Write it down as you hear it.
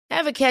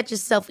Ever catch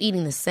yourself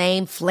eating the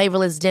same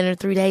flavorless dinner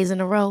 3 days in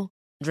a row?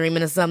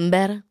 Dreaming of something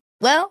better?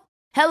 Well,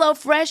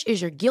 HelloFresh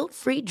is your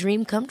guilt-free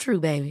dream come true,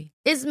 baby.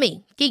 It's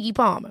me, Keke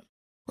Palmer.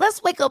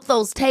 Let's wake up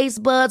those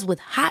taste buds with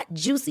hot,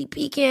 juicy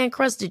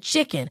pecan-crusted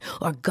chicken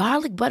or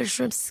garlic butter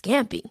shrimp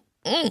scampi.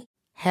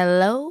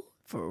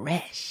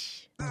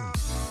 HelloFresh.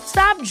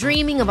 Stop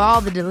dreaming of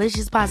all the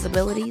delicious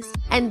possibilities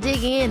and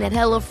dig in at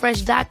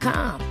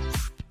HelloFresh.com.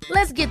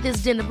 Let's get this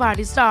dinner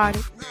party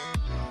started.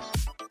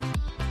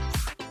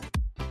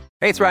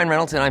 Hey, it's Ryan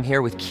Reynolds, and I'm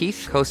here with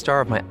Keith,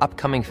 co-star of my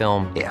upcoming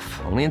film,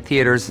 If, only in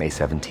theaters May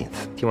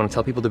 17th. Do you want to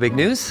tell people the big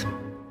news?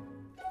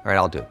 All right,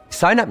 I'll do it.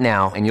 Sign up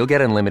now and you'll get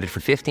unlimited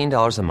for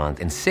 $15 a month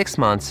and 6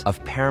 months of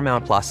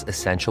Paramount Plus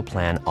Essential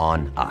Plan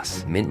on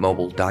us.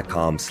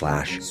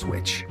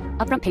 MintMobile.com/switch.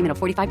 Upfront payment of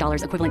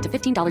 $45 equivalent to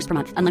 $15 per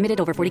month. Unlimited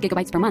over 40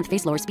 gigabytes per month.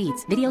 Face lower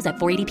speeds. Videos at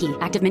 480p.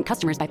 Active Mint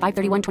customers by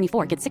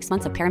 531.24 get 6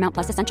 months of Paramount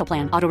Plus Essential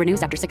Plan. Auto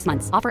renews after 6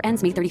 months. Offer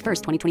ends May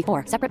 31st,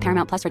 2024. Separate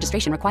Paramount Plus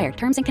registration required.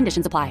 Terms and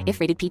conditions apply if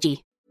rated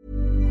PG.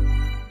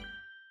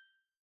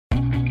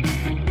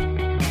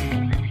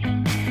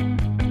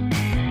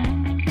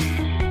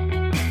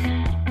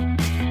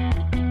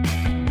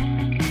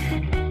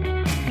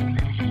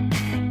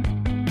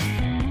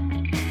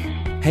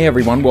 Hey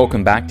everyone,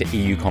 welcome back to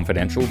EU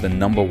Confidential, the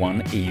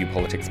 #1 EU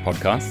politics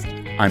podcast.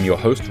 I'm your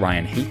host,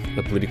 Ryan Heath,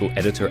 the political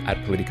editor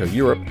at Politico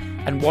Europe,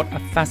 and what a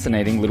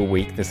fascinating little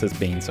week this has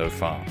been so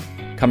far.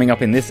 Coming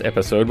up in this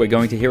episode, we're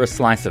going to hear a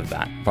slice of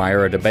that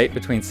via a debate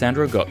between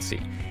Sandro Gozzi.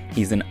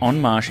 He's an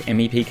En Marche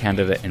MEP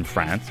candidate in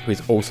France, who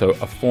is also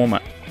a former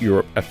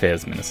Europe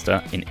Affairs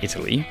Minister in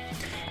Italy,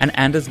 and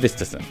Anders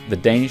Vistisen, the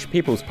Danish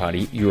People's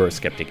Party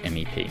Eurosceptic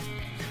MEP.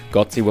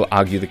 Gozzi will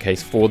argue the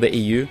case for the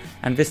EU,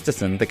 and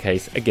Vistisen the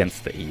case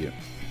against the EU.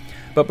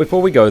 But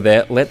before we go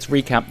there, let's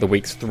recap the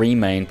week's 3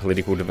 main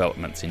political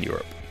developments in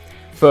Europe.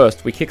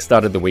 First, we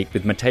kickstarted the week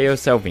with Matteo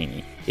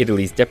Salvini,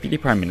 Italy's Deputy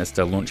Prime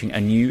Minister, launching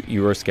a new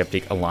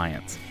Eurosceptic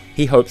alliance.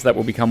 He hopes that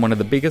will become one of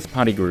the biggest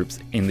party groups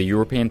in the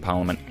European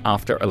Parliament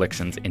after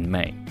elections in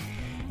May.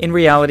 In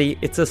reality,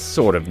 it's a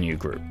sort of new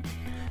group.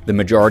 The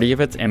majority of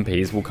its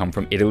MPs will come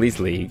from Italy's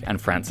League and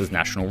France's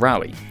National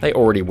Rally. They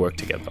already work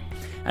together.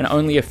 And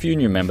only a few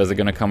new members are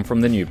going to come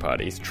from the new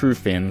parties, True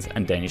Finns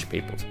and Danish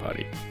People's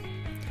Party.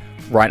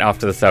 Right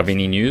after the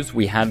Salvini news,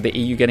 we had the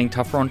EU getting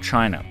tougher on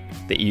China.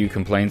 The EU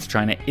complains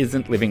China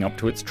isn't living up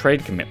to its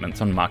trade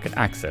commitments on market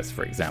access,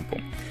 for example.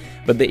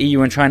 But the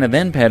EU and China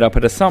then paired up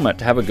at a summit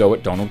to have a go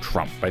at Donald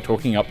Trump by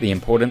talking up the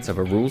importance of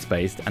a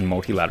rules-based and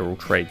multilateral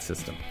trade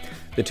system.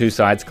 The two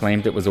sides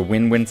claimed it was a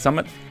win-win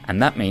summit,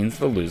 and that means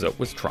the loser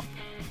was Trump.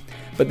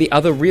 But the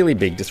other really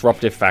big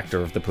disruptive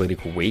factor of the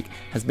political week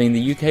has been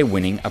the UK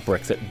winning a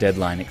Brexit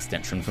deadline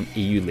extension from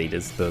EU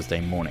leaders Thursday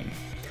morning.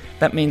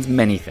 That means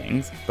many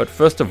things, but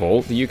first of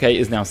all, the UK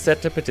is now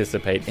set to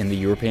participate in the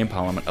European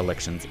Parliament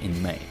elections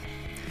in May.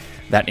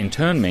 That in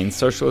turn means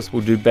socialists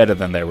will do better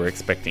than they were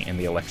expecting in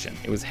the election.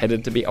 It was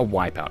headed to be a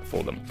wipeout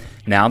for them.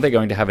 Now they're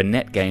going to have a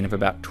net gain of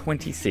about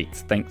 20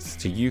 seats thanks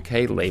to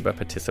UK Labour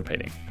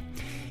participating.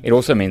 It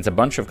also means a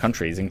bunch of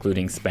countries,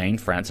 including Spain,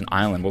 France and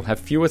Ireland, will have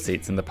fewer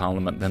seats in the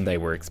Parliament than they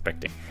were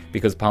expecting,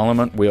 because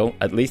Parliament will,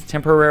 at least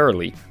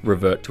temporarily,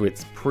 revert to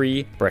its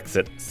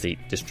pre-Brexit seat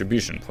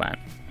distribution plan.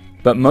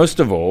 But most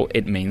of all,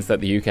 it means that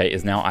the UK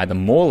is now either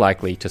more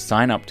likely to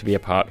sign up to be a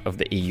part of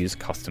the EU's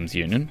customs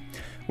union,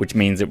 which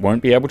means it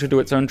won't be able to do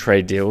its own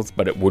trade deals,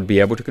 but it would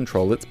be able to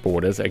control its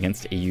borders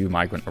against EU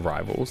migrant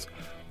arrivals,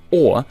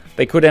 or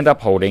they could end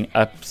up holding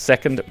a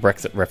second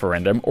Brexit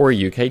referendum or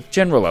a UK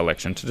general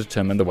election to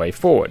determine the way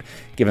forward,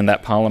 given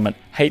that Parliament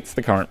hates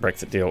the current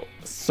Brexit deal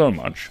so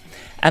much,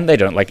 and they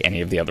don't like any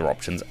of the other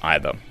options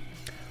either.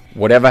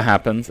 Whatever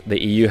happens,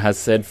 the EU has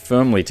said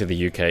firmly to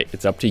the UK,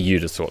 it's up to you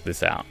to sort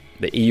this out.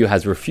 The EU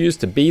has refused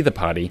to be the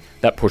party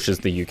that pushes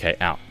the UK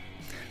out.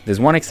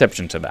 There's one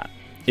exception to that.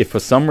 If for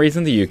some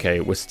reason the UK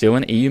was still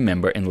an EU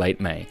member in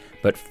late May,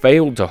 but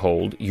failed to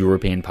hold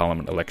European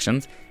Parliament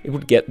elections, it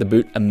would get the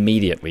boot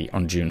immediately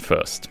on June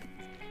 1st.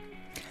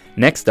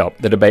 Next up,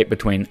 the debate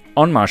between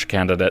En Marche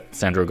candidate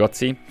Sandro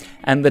Gozzi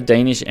and the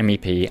Danish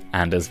MEP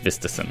Anders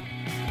Vistisen.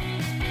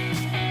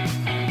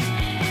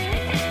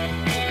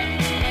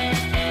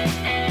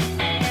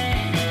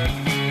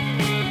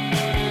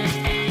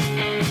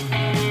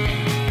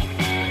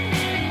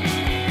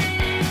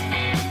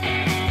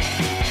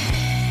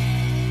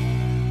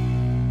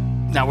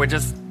 Now we're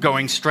just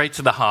going straight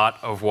to the heart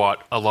of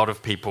what a lot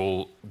of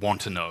people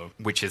want to know,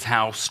 which is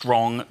how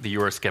strong the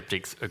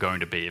Eurosceptics are going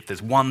to be. If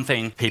there's one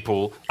thing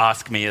people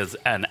ask me as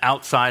an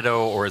outsider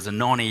or as a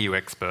non-EU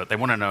expert, they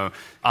want to know,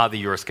 are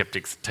the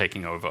Eurosceptics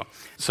taking over?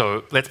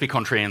 So let's be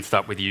contrary and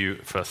start with you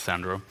first,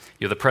 Sandro.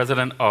 You're the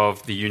president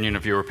of the Union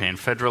of European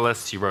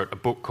Federalists. You wrote a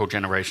book called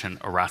Generation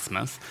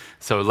Erasmus.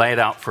 So lay it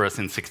out for us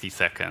in 60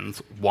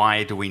 seconds.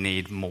 Why do we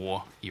need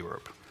more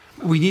Europe?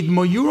 We need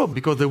more Europe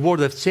because the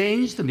world has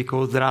changed,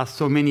 because there are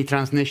so many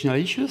transnational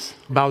issues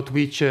about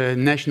which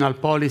national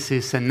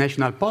policies and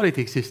national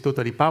politics is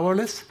totally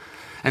powerless.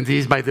 And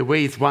this, by the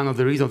way, is one of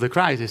the reasons of the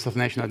crisis of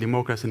national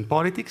democracy and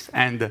politics.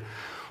 And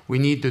We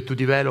need to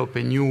develop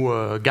a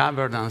new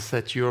governance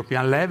at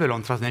European level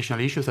on transnational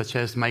issues such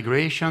as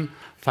migration,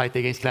 fight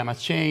against climate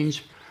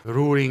change,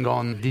 ruling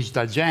on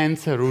digital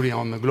giants, ruling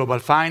on global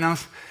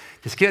finance.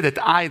 It's clear that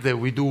either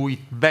we do it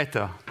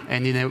better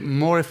and in a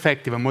more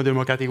effective and more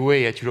democratic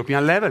way at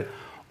European level,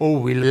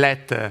 or we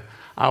let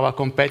our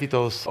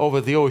competitors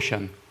over the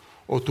ocean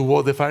or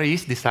toward the Far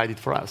East decide it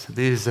for us.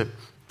 This is,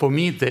 for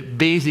me, the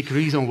basic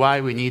reason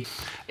why we need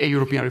a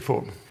European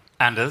reform.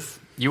 Anders,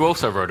 you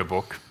also wrote a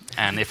book,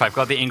 and if I've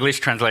got the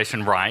English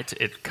translation right,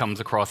 it comes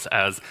across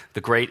as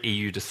The Great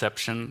EU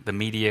Deception, the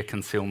Media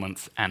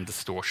Concealments and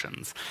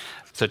Distortions.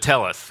 So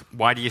tell us,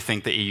 why do you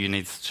think the EU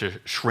needs to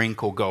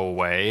shrink or go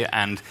away?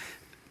 And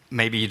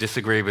maybe you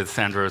disagree with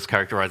Sandro's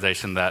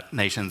characterization that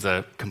nations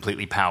are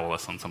completely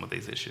powerless on some of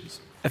these issues.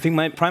 I think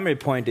my primary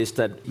point is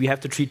that we have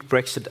to treat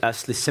Brexit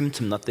as the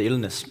symptom, not the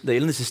illness. The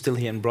illness is still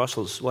here in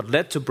Brussels. What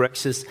led to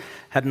Brexit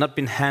had not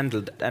been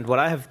handled, and what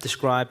I have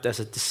described as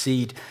a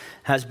deceit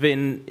has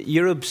been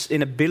Europe's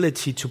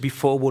inability to be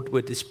forward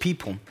with its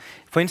people.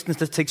 For instance,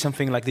 let's take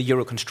something like the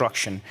Euro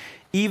construction.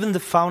 Even the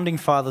founding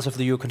fathers of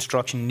the Euro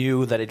construction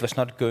knew that it was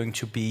not going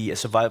to be a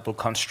survivable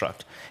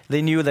construct.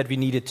 They knew that we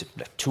needed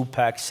a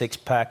 2-pack,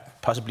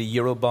 6-pack, possibly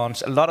Euro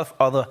bonds, a lot of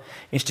other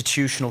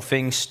institutional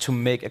things to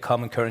make a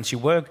common currency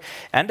work,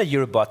 and a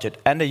Euro budget,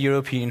 and a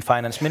European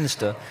finance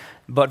minister.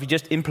 But we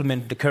just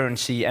implemented the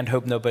currency and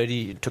hope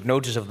nobody took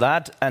notice of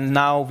that. And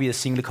now we are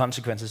seeing the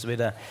consequences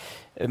with a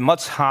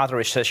much harder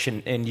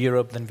recession in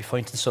Europe than we, for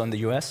instance, saw in the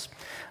US.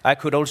 I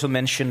could also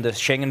mention the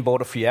Schengen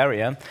border-free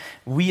area.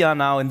 We are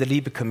now in the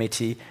Libe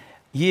Committee,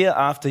 year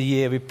after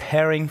year,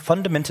 repairing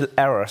fundamental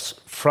errors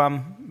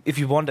from, if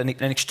you want an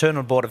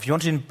external border, if you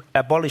want to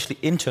abolish the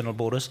internal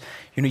borders,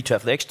 you need to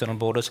have the external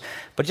borders.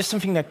 But just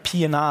something like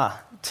PNR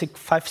took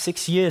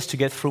 5-6 years to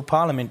get through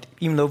Parliament,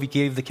 even though we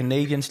gave the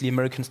Canadians, the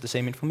Americans the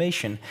same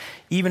information.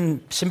 Even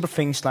simple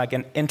things like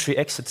an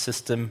entry-exit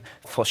system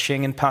for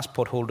Schengen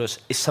passport holders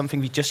is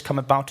something we just come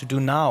about to do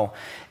now.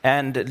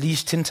 And at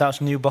least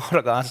 10,000 new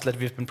border guards that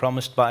we've been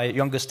promised by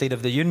younger State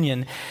of the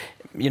Union,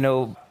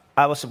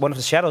 I was one of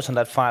the shadows on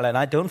that file, and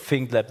I don't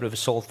think that the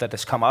result that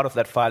has come out of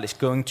that file is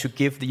going to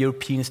give the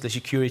Europeans the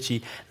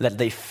security that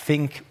they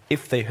think,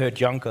 if they heard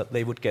Juncker,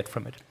 they would get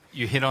from it.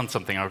 You hit on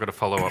something, I've got to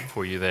follow up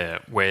for you there,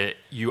 where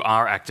you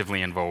are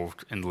actively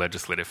involved in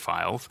legislative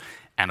files,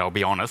 and I'll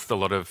be honest, a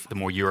lot of the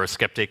more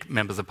Eurosceptic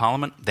members of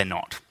Parliament, they're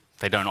not.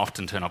 They don't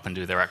often turn up and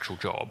do their actual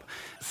job.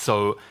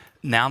 So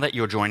now that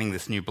you're joining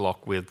this new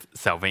bloc with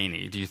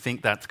Salvini, do you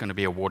think that's going to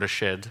be a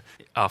watershed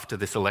after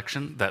this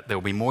election, that there'll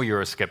be more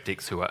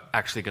Eurosceptics who are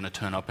actually going to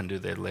turn up and do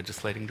their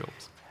legislating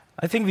jobs?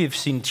 I think we've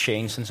seen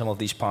change in some of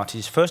these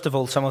parties. First of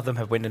all, some of them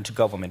have went into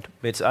government,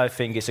 which I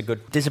think is a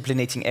good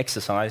disciplinating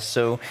exercise.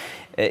 So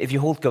if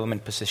you hold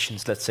government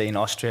positions, let's say in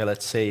Austria,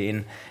 let's say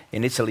in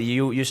Italy,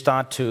 you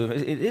start to...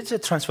 It's a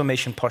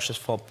transformation process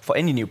for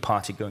any new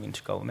party going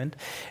into government.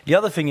 The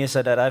other thing is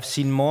that I've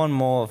seen more and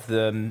more of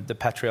the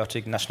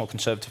patriotic national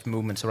conservative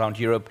movements around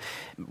Europe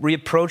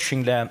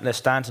reapproaching their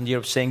stance in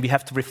Europe, saying we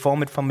have to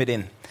reform it from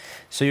within.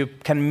 So you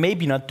can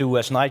maybe not do,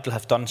 as Nigel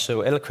have done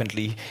so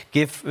eloquently,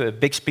 give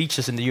big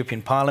speeches in the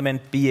European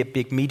Parliament, be a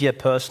big media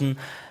person,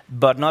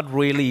 but not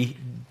really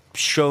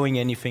showing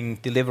anything,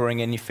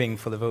 delivering anything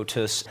for the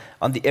voters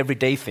on the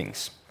everyday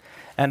things.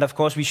 And of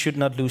course, we should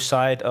not lose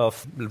sight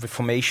of the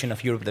reformation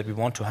of Europe that we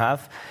want to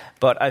have.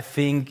 But I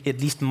think at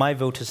least my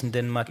voters in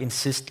Denmark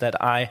insist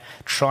that I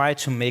try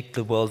to make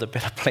the world a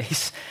better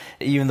place,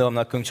 even though I'm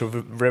not going to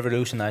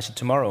revolutionize it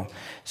tomorrow.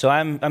 So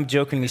I'm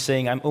jokingly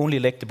saying I'm only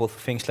electable for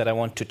things that I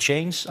want to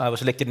change. I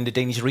was elected in the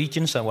Danish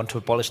regions. I want to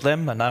abolish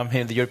them. And now I'm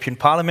here in the European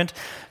Parliament.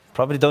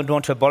 Probably don't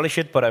want to abolish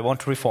it, but I want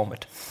to reform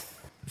it.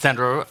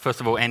 Sandro,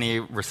 first of all, any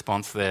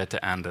response there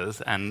to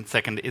Anders? And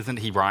second, isn't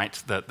he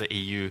right that the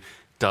EU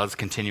does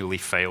continually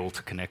fail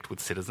to connect with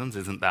citizens?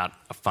 Isn't that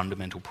a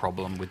fundamental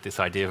problem with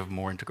this idea of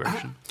more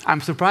integration? I'm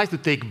surprised to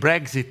take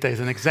Brexit as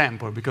an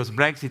example, because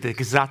Brexit is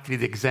exactly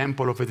the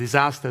example of a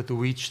disaster to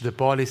which the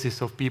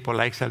policies of people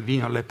like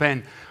Salvini or Le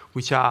Pen,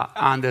 which are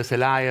Anders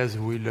Elias,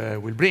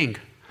 will bring.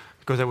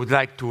 Because I would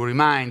like to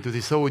remind to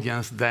this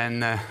audience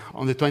that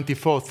on the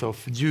 24th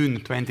of June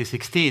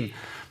 2016,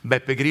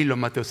 Beppe Grillo,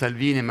 Matteo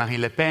Salvini and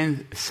Marine Le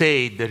Pen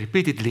said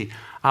repeatedly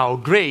how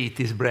great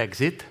is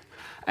Brexit,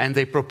 and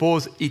they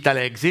propose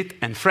Italexit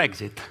and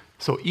Frexit.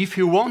 So if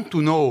you want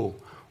to know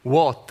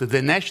what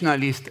the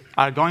nationalists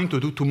are going to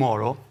do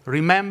tomorrow,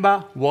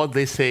 remember what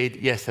they said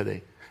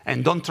yesterday.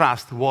 And don't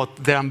trust what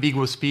their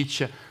ambiguous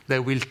speech they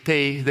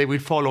will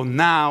follow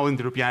now in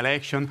the European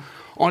election,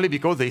 only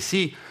because they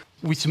see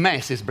which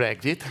mess is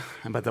Brexit.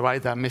 But the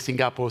right are messing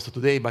up also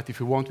today, but if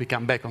you want, we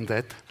come back on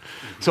that.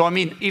 So, I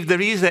mean, if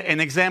there is an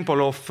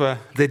example of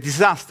the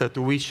disaster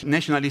to which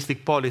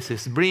nationalistic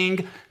policies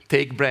bring,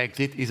 take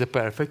Brexit is a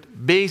perfect,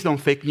 based on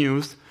fake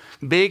news,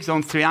 based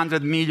on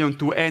 300 million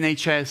to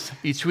NHS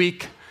each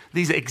week.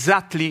 This is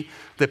exactly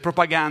the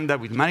propaganda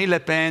with Marine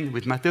Le Pen,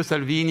 with Matteo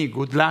Salvini.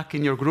 Good luck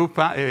in your group,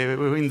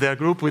 in their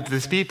group with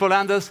these people,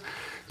 Anders.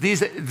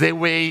 This is the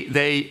way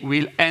they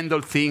will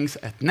handle things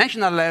at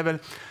national level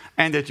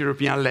and at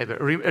European level.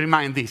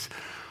 Remind this.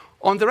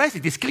 On the rest,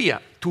 it is clear.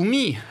 To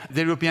me,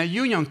 the European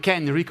Union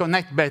can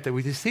reconnect better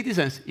with its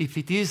citizens if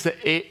it is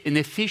an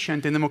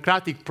efficient and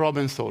democratic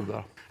problem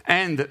solver.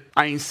 And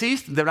I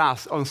insist there are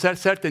on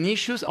certain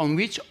issues on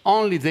which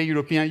only the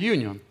European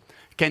Union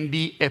can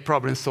be a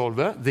problem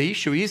solver. The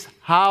issue is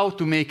how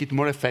to make it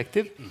more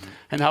effective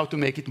and how to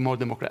make it more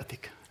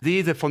democratic.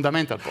 This is a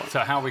fundamental point. So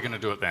how are we going to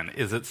do it then?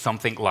 Is it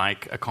something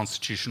like a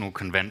constitutional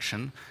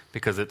convention?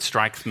 Because it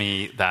strikes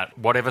me that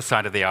whatever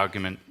side of the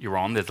argument you're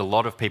on, there's a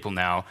lot of people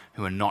now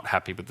who are not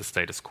happy with the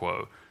status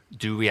quo.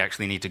 Do we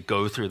actually need to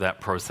go through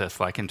that process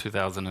like in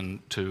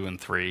 2002 and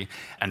 2003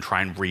 and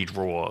try and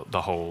redraw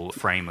the whole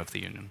frame of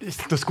the union? The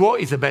status quo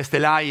is the best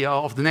ally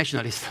of the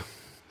nationalists.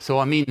 So,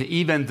 I mean,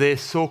 even the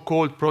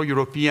so-called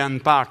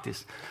pro-European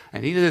parties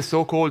and even the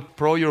so-called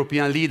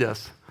pro-European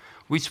leaders,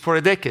 which for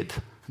a decade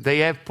they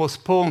have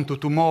postponed to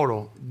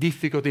tomorrow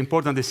difficult,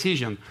 important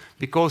decisions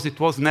because it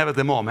was never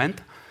the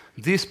moment.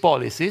 These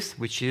policies,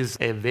 which is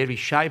a very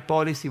shy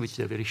policy, which is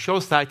a very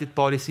short-sighted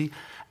policy,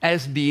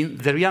 has been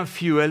the real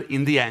fuel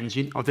in the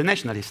engine of the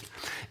nationalists.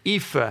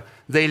 If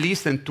they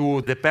listen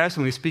to the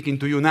person who is speaking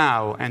to you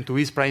now and to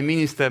his Prime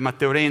Minister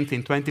Matteo Renzi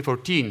in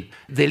 2014,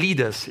 the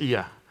leaders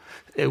here,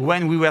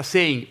 when we were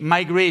saying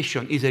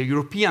migration is a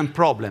European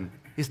problem,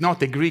 it's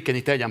not a Greek and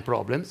Italian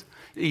problem,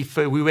 if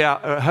we were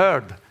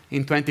heard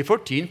in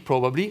 2014,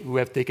 probably we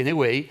have taken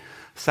away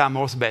some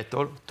horse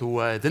battle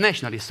to the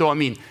nationalists. So, I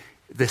mean,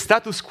 the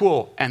status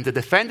quo and the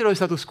defender of the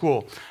status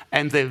quo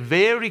and the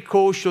very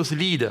cautious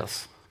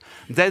leaders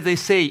that they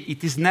say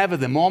it is never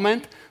the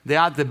moment, they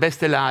are the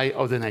best ally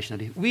of the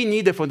nationalists. We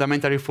need a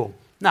fundamental reform.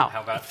 Now,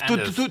 how about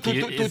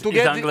is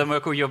Angela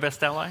Merkel your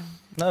best ally?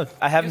 No,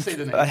 I haven't.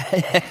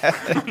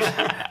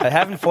 I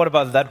haven't thought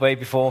about it that way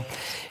before.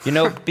 You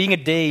know, being a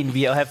Dane,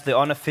 we have the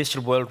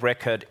unofficial world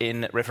record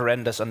in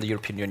referendums on the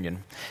European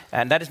Union.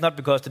 And that is not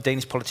because the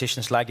Danish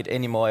politicians like it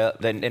any more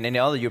than any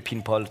other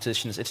European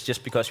politicians. It's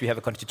just because we have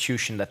a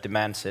constitution that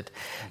demands it.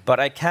 But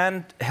I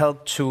can't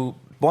help to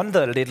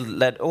wonder a little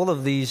that all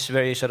of these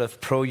very sort of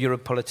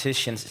pro-Europe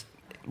politicians,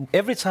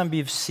 every time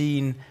we've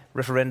seen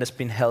referendums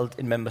being held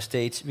in member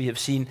states, we have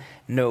seen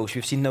no's.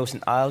 We've seen no's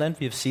in Ireland,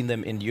 we have seen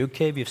them in the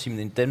UK, we have seen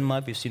them in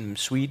Denmark, we have seen them in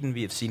Sweden,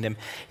 we have seen them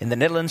in the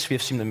Netherlands, we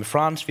have seen them in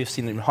France, we have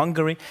seen them in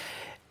Hungary.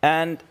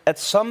 And at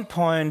some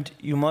point,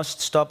 you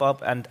must stop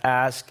up and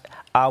ask,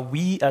 are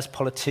we as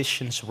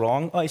politicians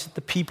wrong, or is it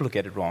the people who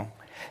get it wrong?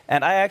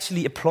 And I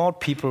actually applaud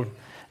people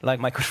like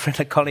my good friend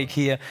and colleague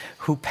here,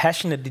 who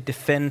passionately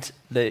defend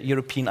the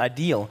European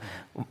ideal.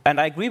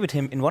 And I agree with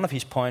him in one of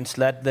his points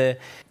that the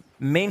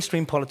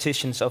mainstream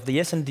politicians of the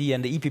S&D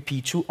and the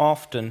EPP too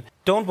often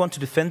don't want to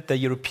defend their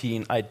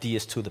European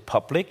ideas to the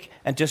public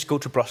and just go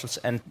to Brussels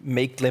and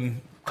make them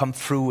come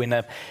through in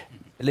a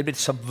little bit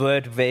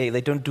subvert way. They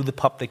don't do the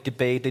public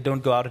debate. They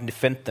don't go out and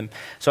defend them.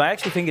 So I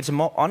actually think it's a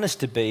more honest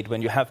debate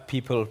when you have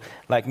people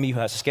like me who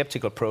has a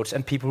skeptical approach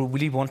and people who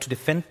really want to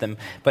defend them.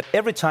 But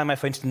every time I,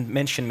 for instance,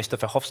 mention Mr.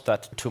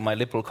 Verhofstadt to my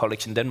liberal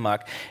colleagues in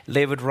Denmark,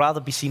 they would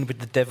rather be seen with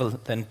the devil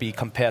than be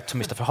compared to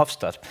Mr.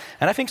 Verhofstadt.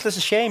 And I think it's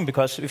a shame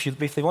because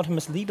if they want him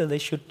as leader, they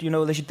should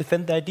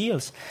defend their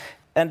ideals.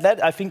 And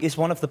that, I think, is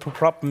one of the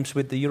problems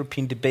with the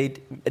European debate,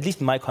 at least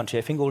in my country,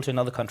 I think also in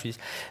other countries,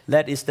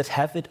 that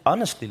have it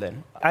honestly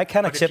then. I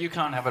can accept... But if you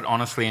can't have it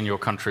honestly in your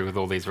country with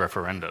all these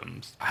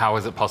referendums, how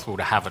is it possible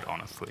to have it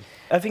honestly?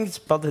 I think it's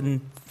about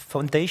the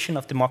foundation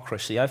of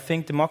democracy. I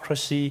think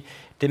democracy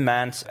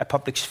demands a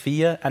public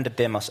sphere and a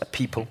demos, a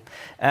people.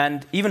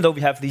 And even though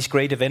we have these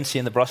great events here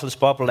in the Brussels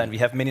bubble and we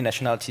have many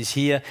nationalities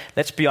here,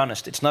 let's be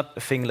honest, it's not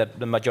a thing that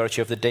the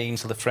majority of the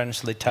Danes or the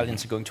French or the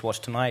Italians are going to watch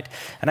tonight.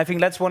 And I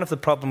think that's one of the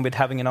problems with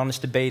having an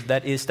honest debate,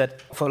 that is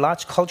that for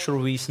large cultural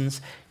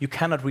reasons, you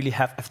cannot really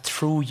have a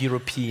true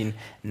European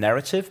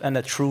narrative and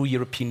a true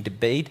European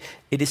debate.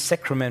 It is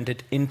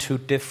segmented into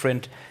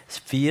different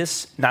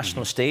spheres,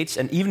 national states,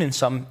 and even in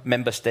some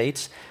member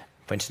states,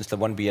 for instance, the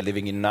one we are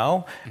living in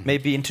now,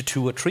 maybe into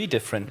 2 or 3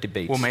 different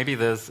debates. Well, maybe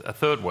there's a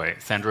third way.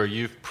 Sandro,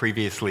 you've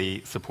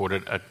previously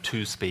supported a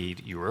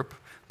 2-speed Europe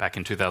back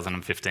in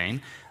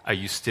 2015. Are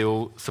you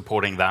still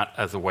supporting that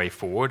as a way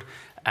forward?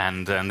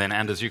 And then,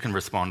 Anders, you can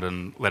respond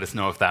and let us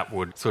know if that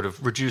would sort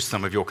of reduce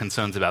some of your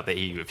concerns about the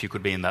EU, if you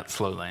could be in that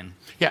slow lane.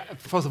 Yeah,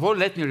 first of all,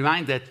 let me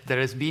remind that there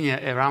has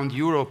been around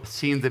Europe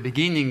since the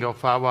beginning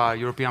of our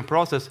European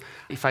process,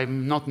 if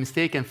I'm not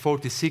mistaken,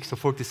 46 or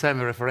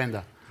 47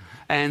 referenda.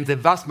 And the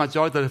vast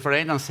majority of the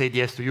referendum said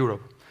yes to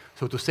Europe.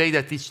 So to say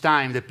that each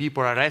time the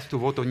people are asked to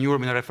vote on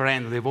Europe in a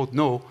referendum, they vote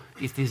no,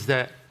 it is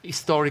the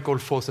historical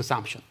false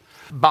assumption.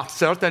 But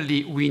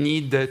certainly we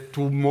need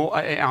to more.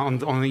 I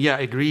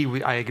agree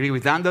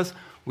with Anders.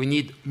 We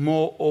need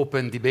more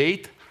open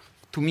debate.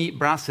 To me,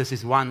 Brussels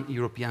is one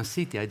European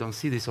city. I don't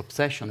see this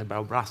obsession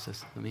about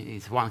Brussels. I mean,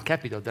 it's one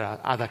capital. There are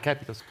other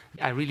capitals.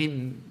 I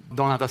really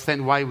don't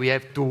understand why we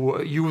have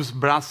to use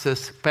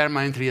Brussels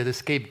permanently as a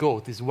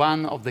scapegoat. It's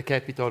one of the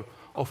capitals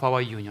of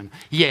our union.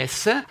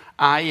 Yes,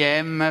 I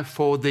am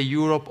for the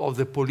Europe of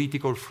the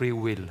political free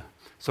will.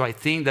 So I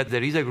think that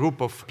there is a group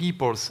of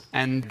peoples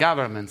and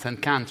governments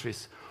and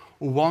countries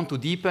who want to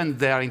deepen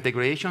their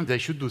integration. They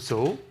should do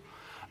so.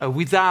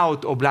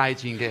 without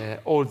obliging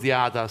all the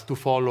others to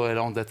follow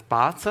along that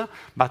path,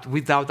 but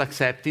without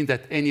accepting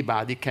that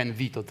anybody can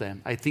veto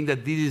them. I think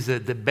that this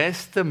is the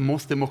best,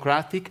 most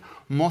democratic,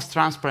 most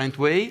transparent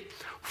way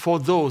for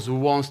those who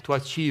want to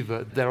achieve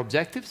their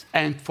objectives,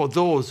 and for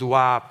those who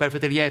are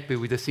perfectly happy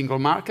with the single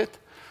market,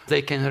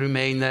 they can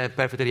remain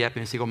perfectly happy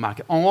in the single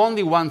market. On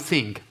only one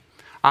thing,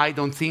 I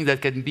don't think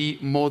that can be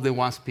more than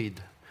one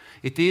speed.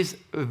 It is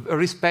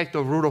respect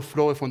of rule of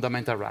law and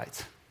fundamental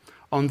rights.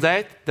 On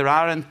that, there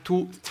aren't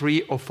 2,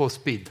 3, or 4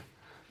 speeds.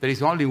 There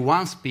is only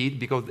one speed,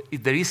 because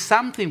there is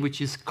something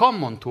which is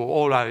common to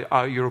all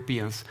our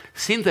Europeans.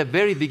 Since the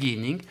very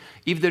beginning,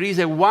 if there is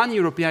a one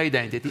European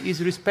identity,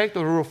 is respect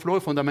of rule of law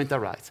and fundamental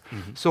rights.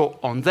 Mm-hmm. So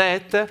on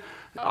that,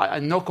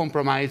 no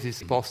compromise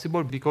is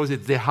possible, because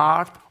it's the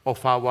heart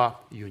of our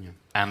union.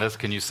 Anders,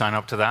 can you sign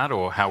up to that,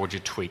 or how would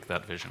you tweak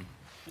that vision?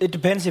 It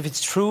depends if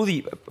it's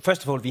truly...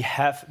 First of all, we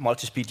have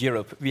multi-speed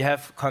Europe. We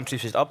have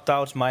countries with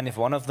opt-outs, mine is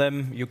one of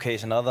them, UK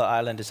is another,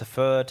 Ireland is a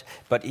third,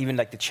 but even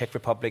like the Czech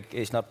Republic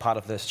is not part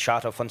of the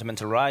Charter of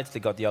Fundamental Rights, they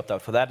got the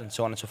opt-out for that, and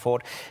so on and so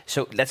forth.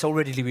 So that's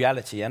already the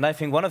reality. And I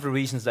think one of the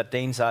reasons that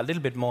Danes are a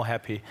little bit more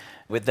happy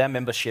with their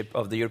membership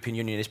of the European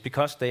Union is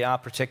because they are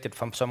protected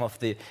from some of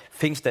the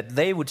things that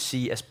they would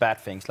see as bad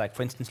things, like,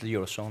 for instance, the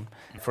Eurozone.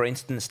 For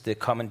instance, the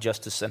common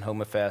justice and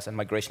home affairs and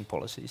migration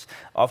policies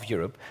of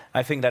Europe.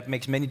 I think that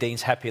makes many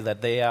Danes happy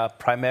that they are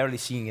primarily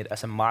seeing it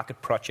as a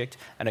market project,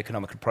 an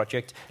economical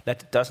project,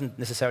 that doesn't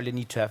necessarily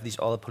need to have these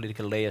other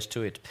political layers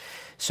to it.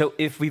 So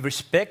if we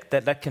respect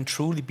that that can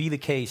truly be the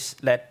case,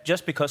 that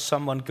just because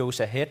someone goes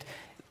ahead,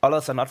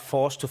 others are not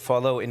forced to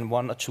follow in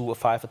 1 or 2 or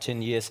 5 or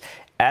 10 years,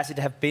 as it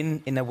have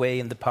been in a way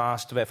in the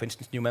past where, for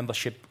instance, new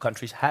membership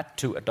countries had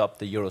to adopt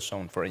the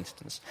Eurozone, for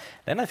instance.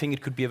 Then I think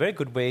it could be a very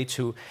good way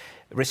to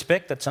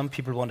respect that some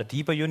people want a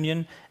deeper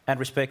union, and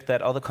respect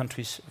that other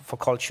countries, for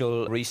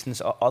cultural reasons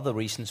or other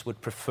reasons,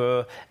 would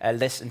prefer a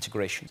less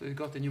integration. So you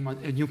got a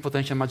new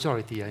potential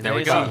majority. There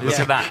we go. Look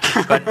at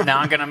that. But now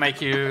I'm going to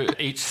make you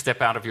each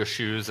step out of your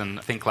shoes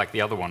and think like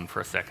the other one for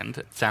a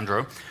second.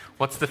 Sandro,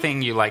 what's the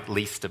thing you like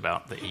least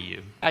about the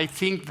EU? I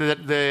think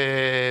that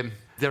the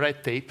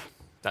red tape.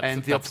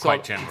 That's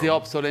quite general. The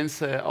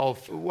obsolescence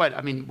of, well,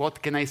 I mean,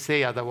 what can I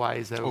say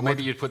otherwise? Or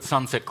maybe you'd put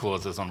sunset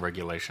clauses on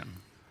regulation.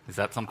 Is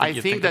that something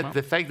you'd think about? I think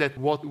that the fact that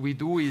what we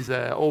do is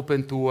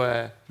open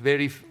to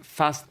very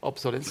fast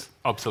obsolescence.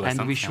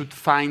 And we should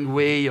find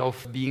way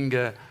of being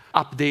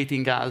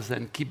updating us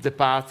and keep the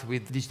path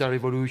with digital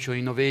revolution,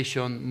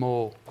 innovation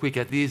more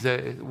quicker. This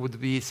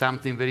would be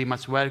something very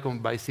much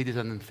welcomed by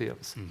citizens and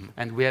firms. Mm-hmm.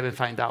 And we haven't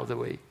found out the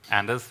way.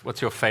 Anders, what's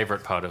your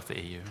favorite part of the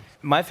EU?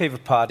 My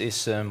favorite part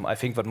is, I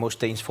think, what most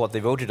Danes thought they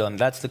voted on.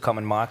 That's the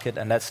common market,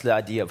 and that's the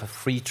idea of a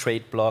free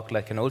trade bloc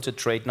that can also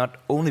trade not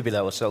only with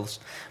ourselves,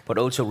 but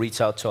also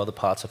reach out to other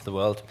parts of the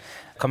world.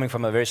 Coming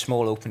from a very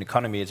small open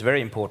economy, it's very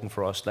important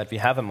for us that we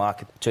have a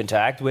market to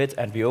interact with,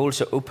 and we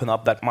also open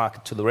up that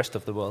market to the rest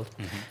of the world.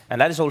 Mm-hmm. And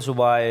that is also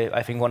why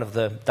I think one of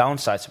the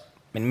downsides,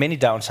 many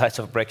downsides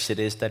of Brexit,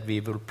 is that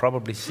we will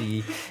probably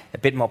see a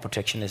bit more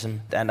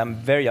protectionism. And I'm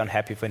very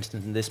unhappy, for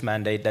instance, in this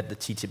mandate that the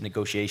TTIP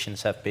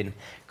negotiations have been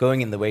going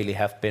in the way they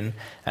have been.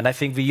 And I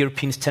think we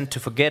Europeans tend to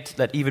forget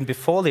that even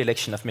before the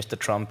election of Mr.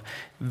 Trump,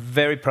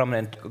 very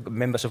prominent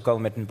members of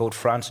government in both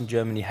France and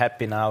Germany had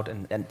been out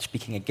and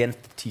speaking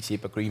against the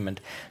TTIP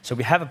agreement. So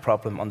we have a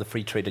problem on the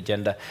free trade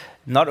agenda,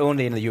 not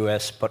only in the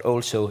US, but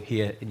also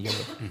here in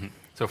Europe. Mm-hmm.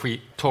 So if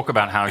we talk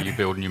about how you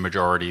build new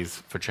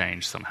majorities for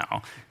change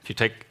somehow, if you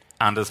take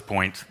Anders'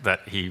 point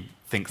that he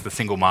thinks the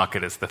single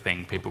market is the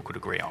thing people could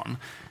agree on.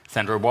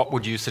 Sandro, what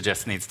would you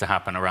suggest needs to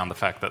happen around the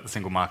fact that the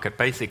single market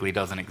basically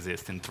doesn't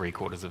exist in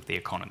 3/4 of the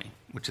economy,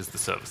 which is the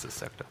services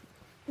sector?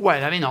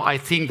 Well, I mean, I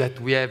think that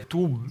we have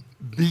 2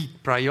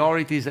 big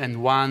priorities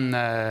and one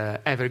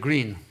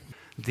evergreen.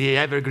 The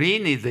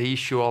evergreen is the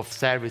issue of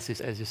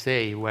services, as you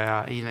say,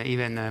 where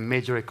even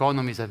major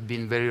economies have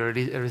been very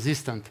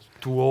resistant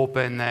to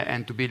open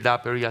and to build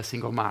up a real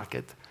single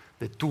market.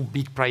 The 2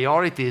 big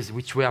priorities,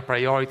 which were a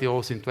priority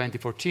also in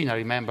 2014, I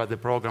remember the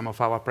program of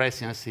our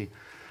presidency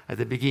at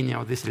the beginning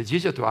of this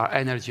legislature, are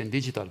energy and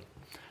digital.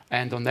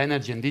 And on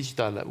energy and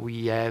digital,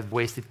 we have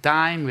wasted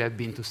time, we have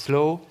been too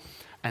slow,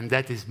 and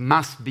that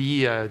must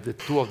be the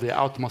 2 of the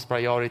utmost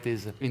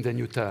priorities in the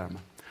new term.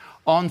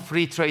 On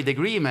free trade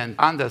agreement,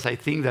 Anders, I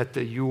think that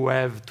you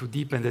have to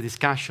deepen the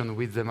discussion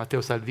with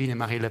Matteo Salvini and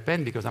Marine Le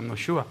Pen, because I'm not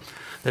sure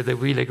that they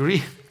will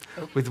agree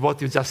with what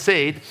you just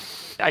said.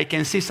 I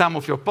can see some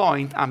of your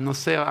point. I'm not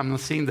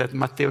saying that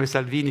Matteo and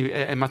Salvini,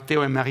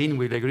 Matteo and Marine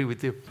will agree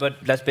with you. But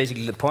that's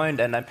basically the point.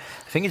 And I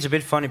think it's a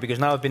bit funny because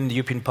now I've been in the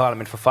European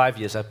Parliament for 5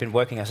 years. I've been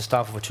working as a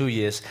staffer for 2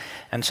 years.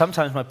 And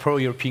sometimes my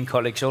pro-European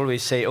colleagues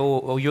always say,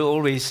 oh, you're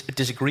always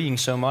disagreeing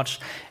so much.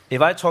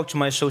 If I talk to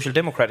my social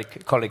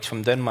democratic colleagues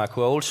from Denmark,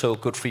 who are also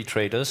good free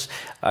traders,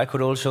 I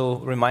could also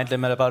remind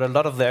them about a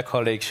lot of their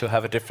colleagues who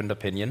have a different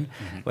opinion.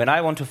 Mm-hmm. When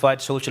I want to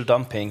fight social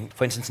dumping,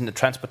 for instance, in the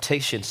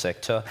transportation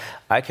sector,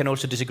 I can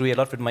also disagree a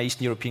lot with my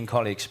Eastern European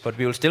colleagues, but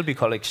we will still be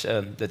colleagues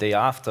the day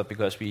after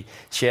because we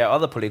share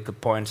other political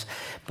points.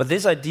 But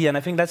this idea, and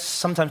I think that's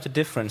sometimes the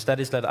difference, that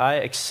is that I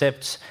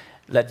accept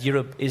that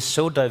Europe is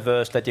so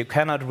diverse that you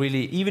cannot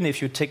really, even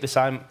if you take the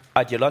same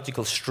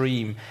ideological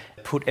stream,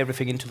 put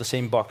everything into the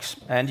same box.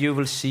 And you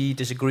will see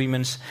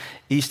disagreements,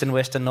 East and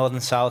West and North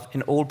and South,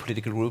 in all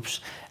political groups.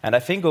 And I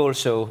think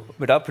also,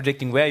 without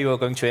predicting where you are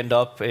going to end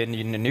up in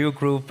a new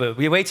group,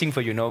 we're waiting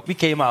for you. No, we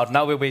came out,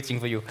 now we're waiting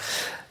for you.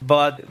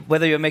 But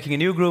whether you're making a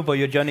new group or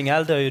you're joining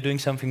ALDE or you're doing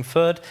something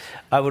third,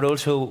 I would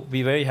also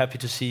be very happy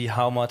to see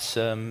how much,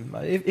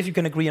 if you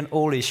can agree on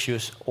all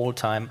issues all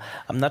time,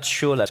 I'm not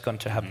sure that's going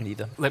to happen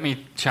either. Let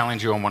me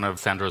challenge you on one of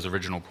Sandro's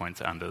original points,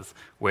 Anders,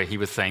 where he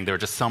was saying there are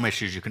just some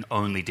issues you can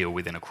only deal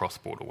with in a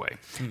cross-border way.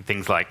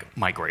 Things like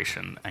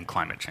migration and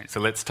climate change. So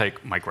let's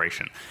take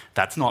migration.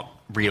 That's not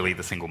really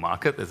the single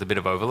market. There's a bit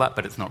of overlap,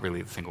 but it's not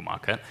really the single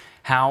market.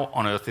 How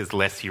on earth is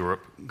less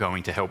Europe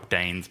going to help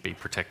Danes be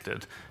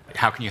protected?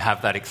 How can you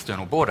have that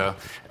external border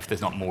if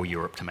there's not more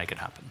Europe to make it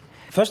happen?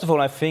 First of all,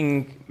 I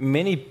think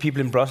many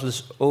people in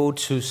Brussels owe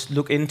to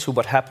look into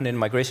what happened in the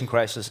migration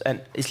crisis,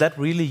 and is that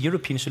really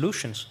European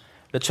solutions?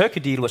 The Turkey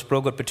deal was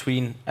brokered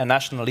between a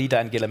national leader,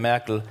 Angela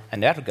Merkel,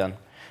 and Erdogan.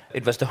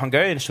 It was the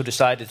Hungarians who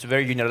decided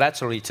very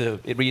unilaterally to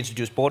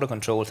reintroduce border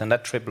controls, and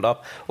that tripled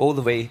up all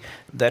the way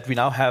that we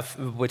now have,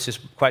 which is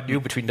quite new,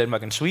 between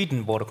Denmark and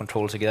Sweden, border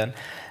controls again.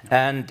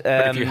 And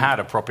but if you had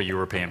a proper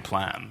European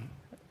plan,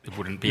 it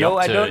wouldn't be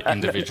up to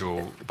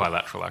individual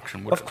bilateral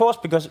action, would it? Of course,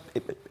 because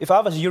if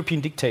I was a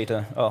European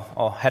dictator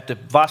or had the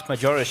vast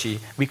majority,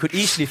 we could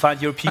easily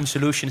find European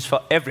solutions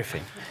for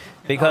everything.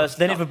 Because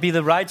then it would be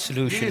the right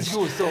solution. This is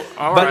good. So,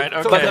 all right,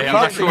 okay. I'm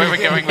not sure where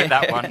we're going with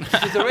that one.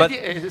 It's already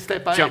a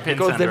step ahead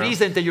because there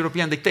isn't a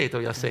European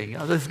dictator. You're saying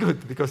that's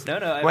good because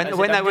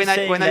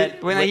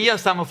when I hear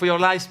some of your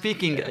live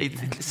speaking,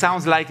 it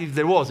sounds like if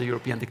there was a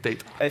European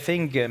dictator. I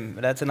think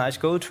that's a nice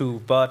go-to,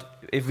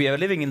 but if we are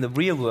living in the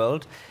real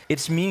world,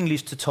 it's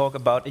meaningless to talk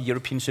about a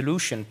European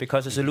solution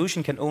because a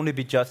solution can only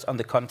be judged on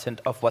the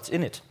content of what's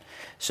in it.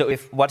 So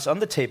if what's on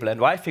the table,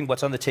 and I think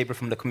what's on the table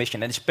from the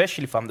Commission, and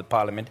especially from the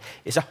Parliament,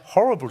 is a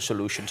horrible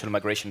solution to the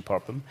migration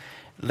problem,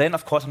 then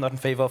of course I'm not in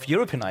favor of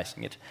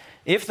Europeanizing it.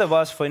 If there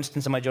was, for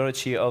instance, a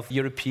majority of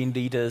European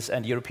leaders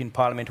and European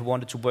Parliament who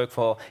wanted to work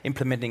for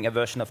implementing a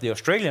version of the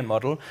Australian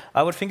model,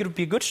 I would think it would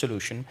be a good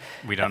solution.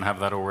 We don't have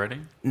that already?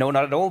 No,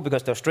 not at all,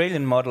 because the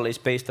Australian model is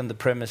based on the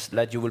premise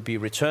that you will be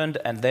returned,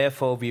 and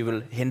therefore we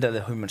will hinder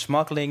the human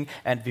smuggling,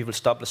 and we will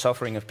stop the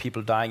suffering of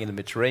people dying in the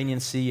Mediterranean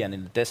Sea and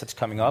in the deserts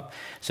coming up.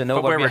 So no,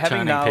 but what we're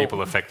returning now,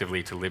 people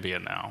effectively to Libya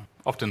now,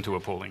 often to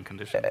appalling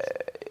conditions.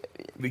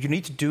 You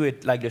need to do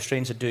it like the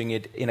Australians are doing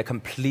it in a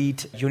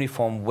complete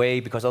uniform way,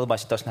 because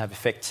otherwise it doesn't have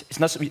effect.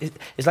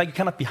 It's like you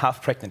cannot be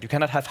half pregnant. You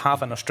cannot have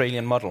half an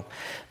Australian model.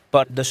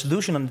 But the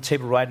solution on the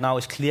table right now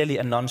is clearly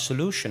a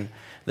non-solution.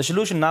 The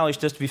solution now is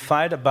just we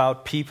fight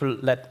about people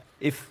that,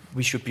 if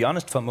we should be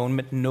honest for a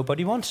moment,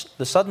 nobody wants.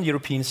 The Southern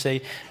Europeans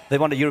say they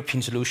want a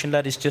European solution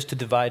that is just to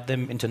divide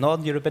them into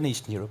Northern Europe and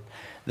Eastern Europe.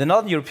 The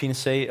Northern Europeans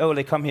say, oh,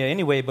 they come here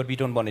anyway, but we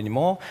don't want any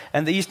more.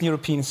 And the Eastern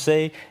Europeans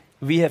say,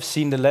 we have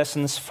seen the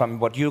lessons from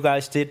what you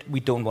guys did, we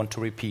don't want to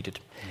repeat it.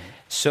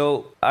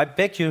 So I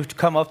beg you to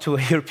come up to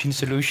a European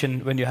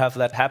solution when you have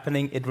that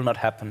happening. It will not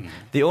happen.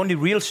 The only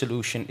real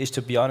solution is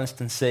to be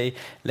honest and say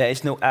there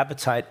is no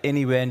appetite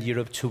anywhere in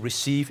Europe to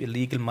receive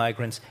illegal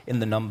migrants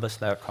in the numbers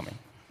that are coming.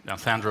 Now,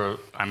 Sandro,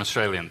 I'm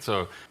Australian,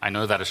 so I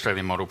know that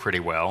Australian model pretty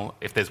well.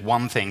 If there's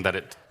one thing that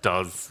it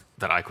does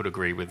that I could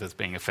agree with as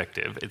being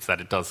effective, it's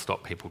that it does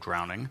stop people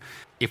drowning.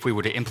 If we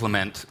were to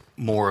implement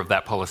more of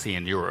that policy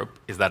in Europe,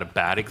 is that a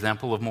bad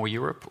example of more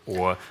Europe,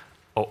 or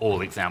are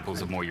all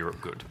examples of more Europe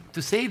good?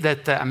 To say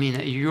that,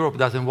 Europe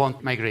doesn't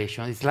want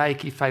migration, it's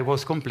like if I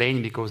was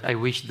complaining because I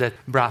wish that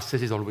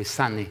Brussels is always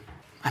sunny.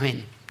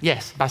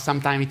 Yes, but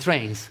sometimes it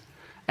rains.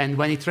 And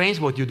when it rains,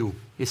 what do?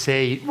 You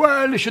say,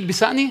 well, it should be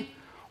sunny,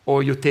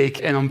 or you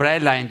take an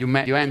umbrella and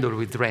you handle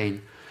with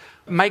rain.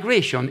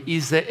 Migration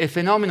is a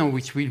phenomenon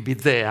which will be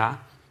there.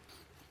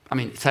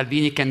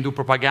 Salvini can do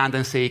propaganda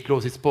and say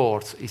close its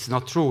ports. It's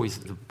not true.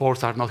 The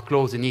ports are not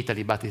closed in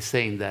Italy, but he's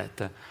saying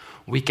that.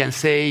 We can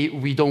say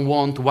we don't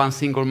want one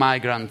single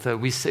migrant.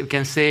 We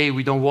can say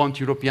we don't want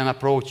European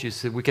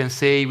approaches. We can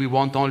say we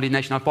want only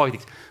national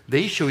politics.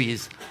 The issue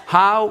is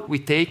how we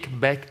take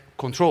back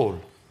control.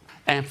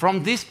 And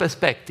from this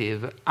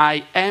perspective,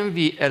 I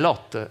envy a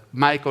lot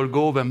Michael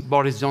Gove and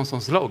Boris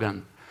Johnson's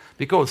slogan.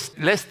 Because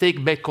let's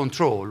take back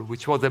control,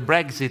 which was the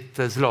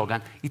Brexit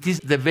slogan, it is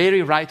the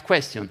very right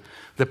question.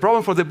 The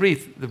problem for the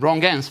Brits, the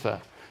wrong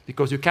answer,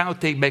 because you cannot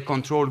take back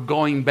control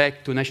going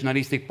back to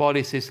nationalistic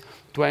policies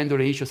to handle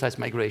the issue such as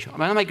migration.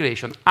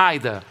 Migration,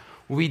 either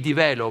we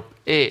develop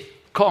a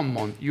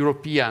common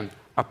European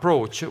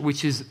approach,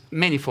 which is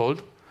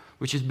manifold,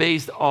 which is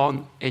based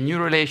on a new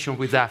relation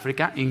with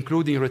Africa,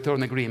 including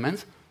return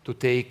agreements, to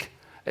take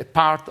a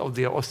part of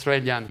the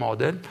Australian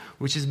model,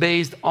 which is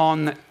based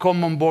on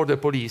common border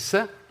police,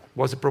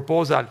 was a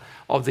proposal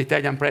of the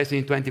Italian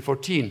president in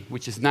 2014,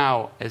 which is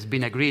now has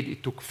been agreed.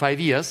 It took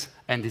 5 years,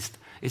 and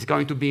it's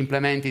going to be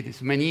implemented in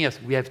many years.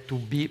 We have to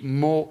be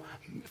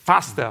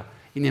faster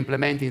in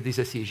implementing this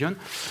decision.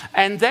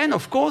 And then,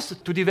 of course,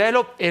 to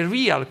develop a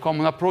real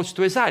common approach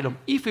to asylum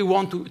if we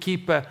want to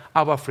keep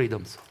our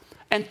freedoms.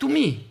 And to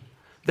me,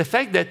 the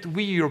fact that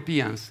we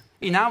Europeans,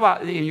 in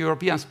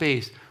European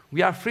space,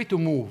 we are free to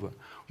move,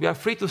 we are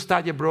free to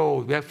study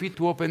abroad, we are free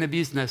to open a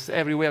business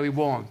everywhere we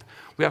want,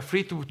 we are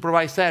free to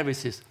provide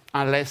services,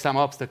 unless some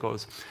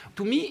obstacles.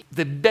 To me,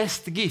 the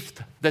best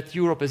gift that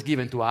Europe has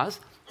given to us,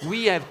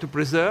 we have to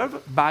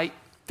preserve by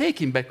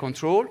taking back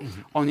control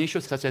on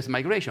issues such as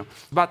migration.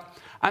 But,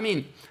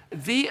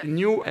 the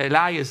new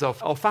allies of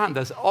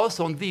funders,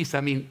 also on this,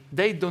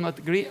 they do not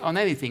agree on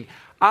anything.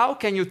 How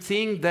can you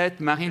think that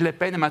Marine Le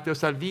Pen and Matteo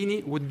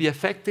Salvini would be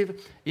effective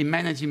in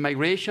managing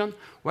migration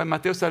when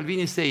Matteo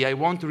Salvini say, I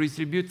want to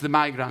redistribute the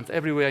migrants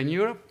everywhere in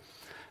Europe,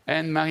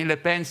 and Marine Le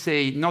Pen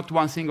say, not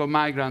one single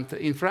migrant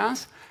in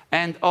France,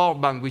 and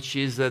Orban, which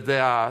is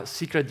their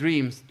secret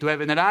dreams to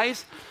have an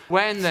allies,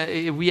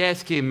 when we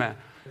ask him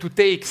to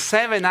take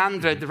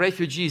 700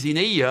 refugees in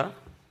a year,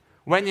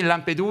 when in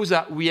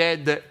Lampedusa we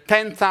had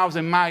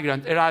 10,000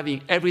 migrants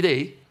arriving every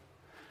day,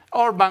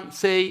 Orban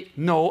say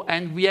no,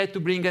 and we had to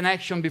bring an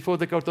action before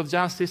the Court of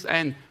Justice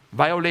and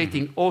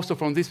violating also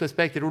from this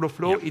perspective rule of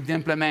law, it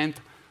implement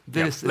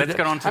this. Let's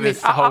get on to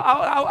this.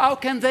 How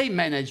can they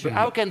manage?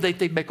 How can they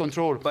take back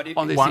control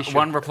on this issue?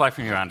 One reply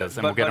from you, Anders,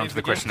 and we'll get on to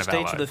the question of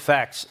allies. State to the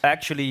facts.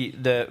 Actually,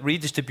 the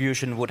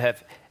redistribution would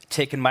have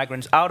taken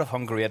migrants out of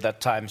Hungary at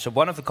that time. So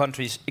one of the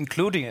countries,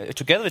 including,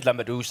 together with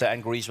Lampedusa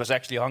and Greece, was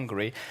actually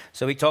Hungary.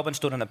 So Viktor Orban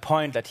stood on a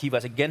point that he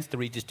was against the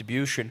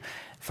redistribution.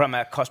 From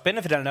a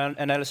cost-benefit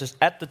analysis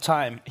at the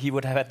time, he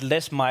would have had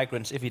less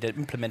migrants if he had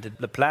implemented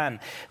the plan.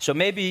 So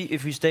maybe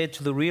if we stay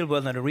to the real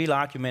world and the real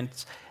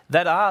arguments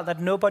that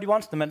nobody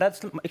wants them. And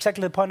that's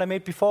exactly the point I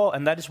made before.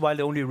 And that is why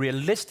the only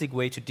realistic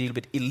way to deal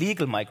with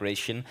illegal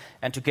migration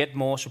and to get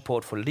more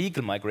support for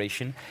legal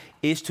migration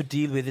is to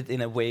deal with it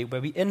in a way where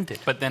we end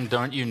it. But then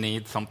don't you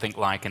need something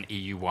like an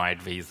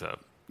EU-wide visa?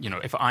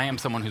 If I am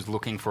someone who's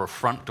looking for a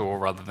front door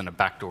rather than a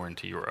back door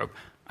into Europe,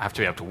 I have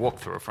to be able to walk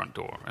through a front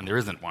door, and there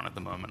isn't one at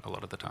the moment a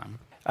lot of the time.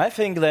 I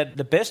think that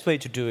the best way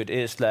to do it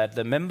is that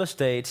the member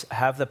states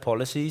have the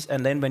policies,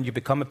 and then when you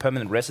become a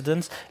permanent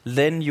resident,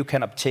 then you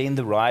can obtain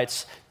the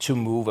rights to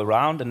move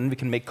around, and then we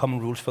can make common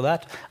rules for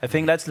that. I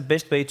think that's the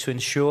best way to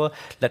ensure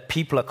that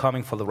people are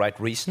coming for the right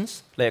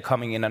reasons, they are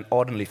coming in an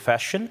orderly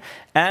fashion,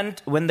 and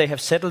when they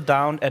have settled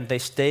down and they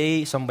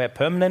stay somewhere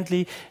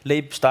permanently,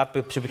 they start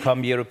to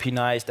become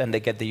Europeanized and they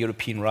get the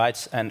European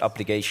rights and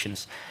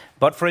obligations.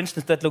 But for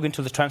instance, let's look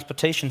into the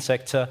transportation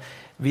sector.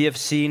 We have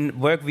seen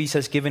work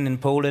visas given in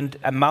Poland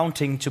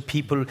amounting to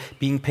people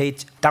being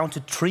paid down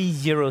to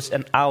 €3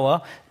 an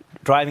hour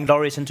driving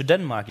lorries into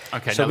Denmark.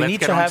 Okay, so we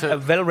need to have a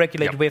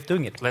well-regulated way of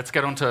doing it. Let's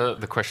get on to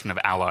the question of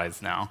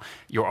allies now.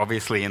 You're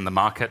obviously in the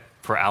market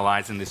for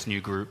allies in this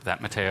new group that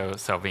Matteo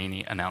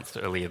Salvini announced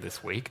earlier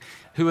this week.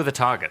 Who are the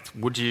targets?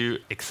 Would you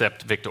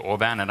accept Viktor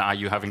Orban, and are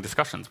you having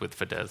discussions with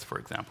Fidesz, for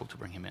example, to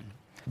bring him in?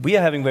 We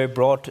are having very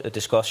broad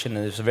discussion,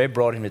 and there's a very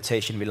broad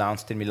invitation we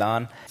launched in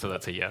Milan. So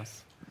that's a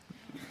yes?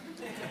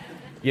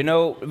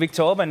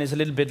 Viktor Orban is a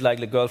little bit like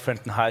the girlfriend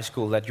in high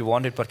school that you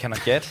wanted but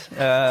cannot get.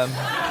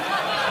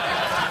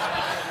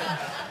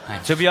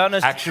 To be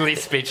honest... Actually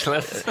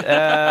speechless.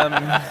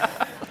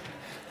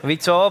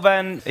 Viktor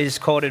Orban is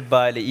courted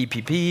by the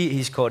EPP,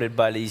 he's courted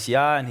by the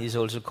ECR, and he's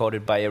also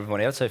courted by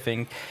everyone else, I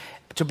think.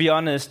 To be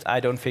honest, I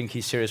don't think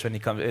he's serious when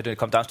it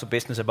comes down to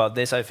business about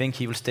this. I think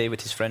he will stay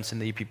with his friends in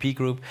the EPP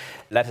group.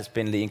 That has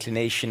been the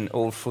inclination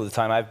all through the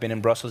time I've been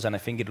in Brussels, and I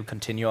think it will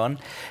continue on.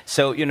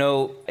 So,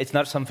 it's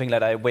not something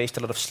that I waste a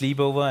lot of sleep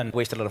over and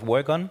waste a lot of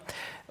work on.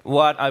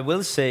 What I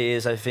will say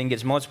is I think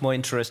it's much more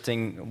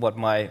interesting what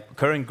my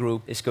current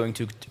group is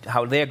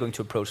how they are going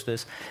to approach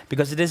this,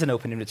 because it is an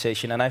open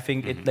invitation, and I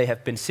think they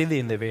have been silly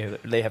in the way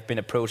they have been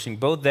approaching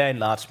both their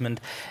enlargement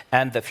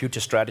and their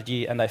future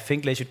strategy, and I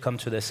think they should come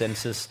to their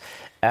senses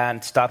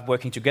and start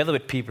working together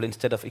with people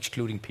instead of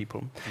excluding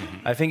people.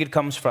 I think it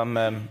comes from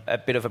a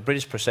bit of a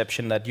British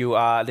perception that you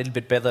are a little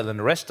bit better than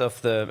the rest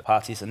of the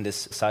parties on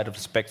this side of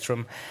the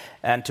spectrum,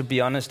 and to be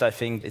honest, I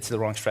think it's the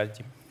wrong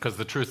strategy. Because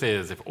the truth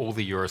is, if all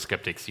the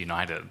Eurosceptics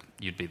united,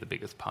 you'd be the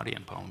biggest party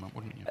in Parliament,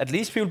 wouldn't you? At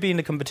least we'll be in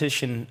the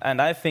competition, and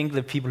I think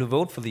the people who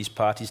vote for these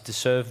parties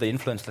deserve the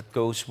influence that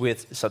goes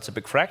with such a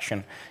big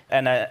fraction.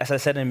 And as I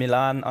said in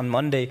Milan on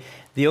Monday,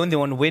 the only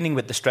one winning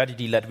with the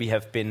strategy that we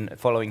have been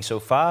following so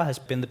far has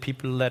been the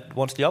people that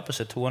wants the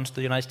opposite, who wants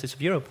the United States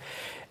of Europe.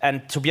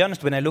 And to be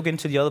honest, when I look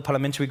into the other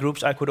parliamentary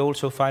groups, I could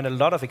also find a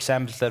lot of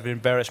examples that will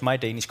embarrass my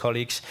Danish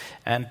colleagues.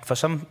 And for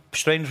some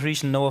strange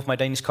reason, no of my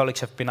Danish colleagues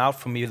have been out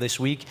for me this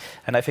week.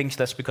 And I think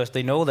that's because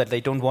they know that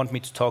they don't want me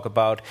to talk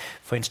about,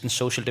 for instance,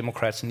 Social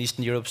Democrats in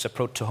Eastern Europe's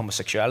approach to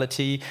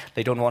homosexuality.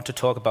 They don't want to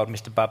talk about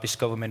Mr. Babiš's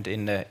government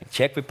in the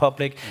Czech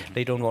Republic.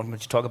 They don't want me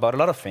to talk about a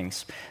lot of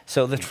things.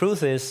 So the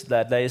truth is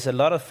that there is a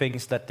lot of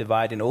things that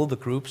divide in all the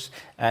groups,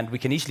 and we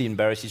can easily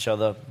embarrass each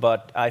other.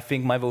 But I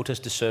think my voters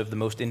deserve the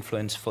most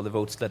influence for the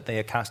votes that they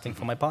are casting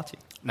for my party.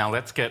 Now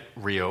let's get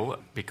real,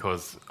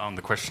 because on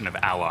the question of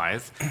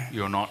allies,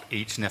 you're not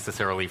each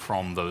necessarily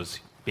from those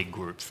big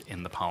groups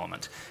in the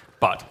parliament.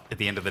 But at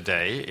the end of the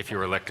day, if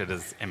you're elected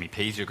as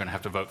MEPs, you're going to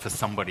have to vote for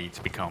somebody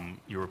to become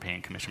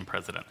European Commission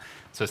President.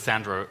 So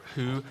Sandro,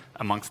 who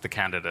amongst the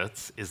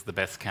candidates is the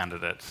best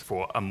candidate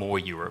for a more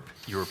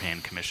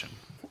European Commission?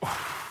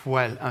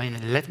 Well, I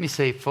mean, let me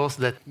say first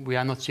that we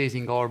are not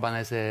chasing Orban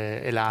as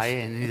an ally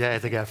and neither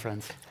as a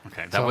girlfriend.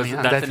 Okay,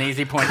 that's an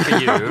easy point for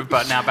you,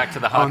 but now back to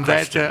the hard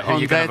question. Who are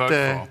you going to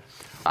vote for?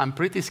 I'm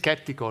pretty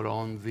skeptical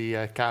on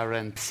the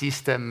current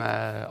system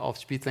of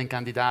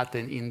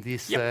Spitzenkandidaten in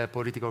this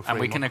political framework. And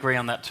we can agree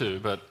on that too,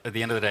 but at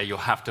the end of the day, you'll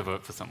have to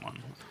vote for someone.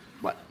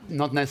 Well,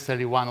 not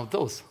necessarily one of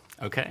those.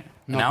 Okay.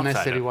 Not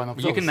necessarily one of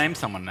those. You can name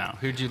someone now.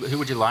 Who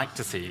would you like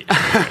to see?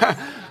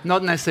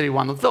 Not necessarily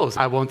one of those.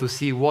 I want to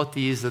see what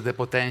is the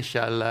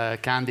potential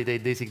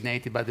candidate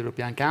designated by the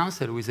European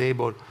Council who is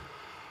able,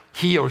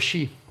 he or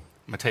she.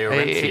 Matteo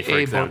Renzi, for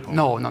example.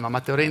 No.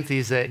 Matteo Renzi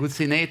is a good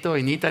senator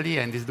in Italy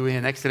and is doing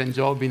an excellent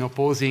job in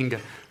opposing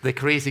the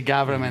crazy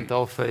government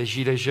of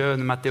Gilets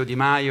Jaunes, Matteo Di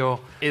Maio.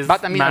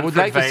 But I mean, I would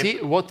like to see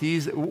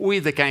who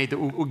is the candidate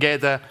who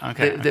get the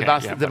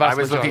vast majority. I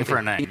was looking for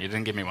a name. You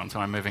didn't give me one, so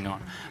I'm moving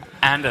on.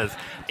 Anders,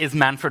 is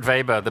Manfred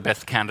Weber the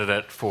best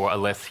candidate for a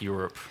less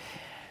Europe?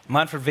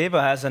 Manfred Weber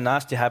has a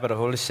nasty habit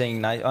of always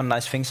saying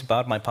unnice things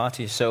about my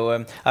party,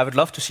 so I would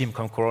love to see him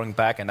come crawling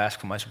back and ask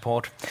for my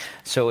support.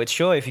 So it's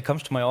sure, if he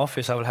comes to my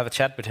office, I will have a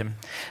chat with him.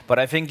 But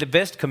I think the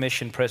best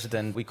Commission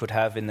President we could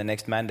have in the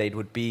next mandate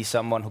would be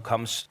someone who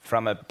comes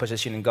from a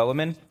position in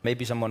government,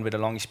 maybe someone with a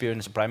long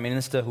experience as a Prime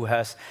Minister who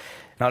has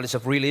knowledge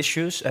of real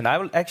issues. And I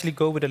will actually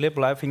go with a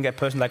liberal. I think a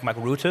person like Mark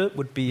Rutte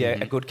would be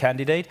a good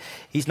candidate.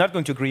 He's not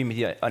going to agree with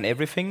me on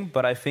everything,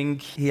 but I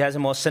think he has a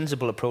more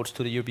sensible approach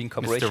to the European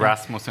cooperation. Mr.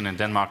 Rasmussen in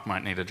Denmark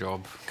might need a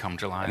job come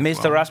July.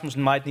 Mr.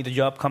 Rasmussen might need a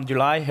job come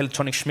July. Helle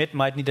Thorning-Schmidt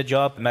might need a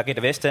job.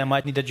 Margrethe Vestager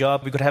might need a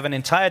job. We could have an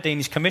entire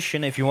Danish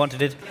commission if you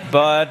wanted it.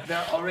 But there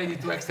are already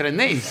two excellent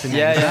names.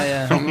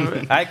 Yeah.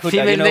 I could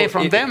female name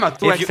from Denmark,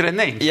 two excellent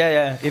names.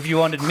 Yeah. If you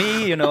wanted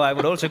me, I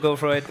would also go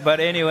for it. But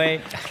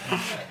anyway,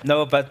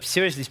 no. But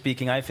seriously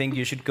speaking, I think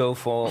you should go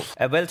for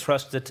a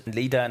well-trusted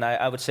leader, and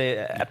I would say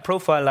a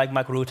profile like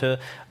Mark Rutte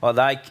or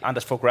like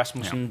Anders Fogh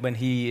Rasmussen when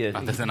he...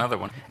 there's another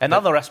one.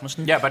 Another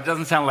Rasmussen. Yeah, but it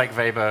doesn't sound like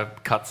Weber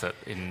cuts it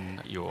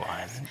in your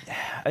eyes.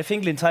 I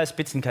think the entire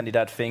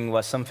Spitzenkandidat thing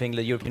was something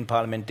the European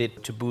Parliament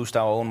did to boost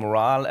our own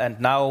morale, and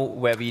now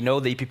where we know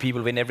the EPP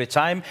will win every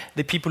time,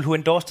 the people who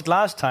endorsed it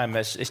last time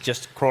is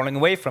just crawling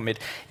away from it.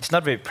 It's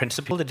not very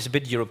principled. It is a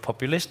bit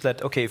Euro-populist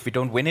that, okay, if we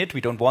don't win it, we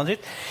don't want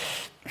it.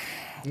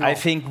 No. I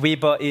think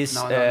Weber is...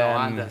 No,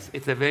 Anders.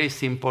 It's a very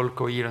simple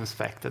coherence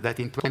factor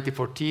that in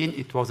 2014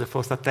 it was the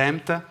first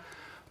attempt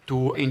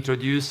to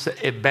introduce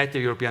a better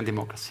European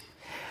democracy.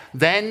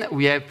 Then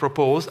we have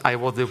proposed, I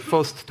was the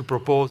first to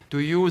propose, to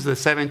use the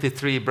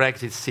 73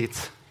 Brexit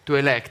seats to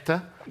elect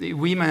the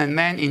women and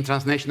men in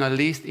transnational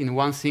list in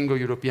one single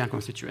European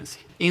constituency.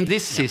 In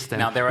this system,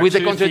 now there are with two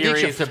the contradiction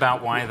theories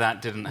about why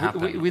that didn't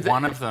happen.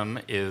 One of them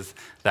is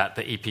that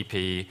the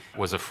EPP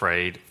was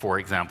afraid, for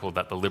example,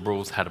 that the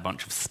Liberals had a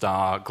bunch of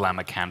star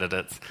glamour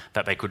candidates,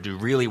 that they could do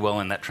really well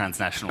in that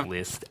transnational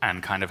list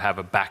and kind of have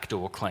a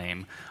backdoor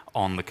claim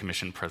on the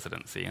Commission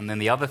presidency. And then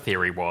the other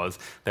theory was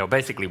they were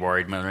basically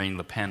worried Marine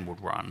Le Pen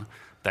would run,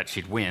 that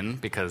she'd win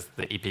because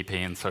the EPP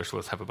and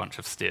Socialists have a bunch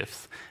of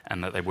stiffs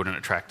and that they wouldn't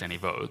attract any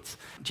votes.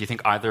 Do you think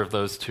either of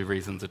those two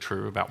reasons are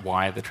true about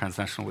why the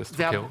transnational list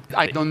was killed?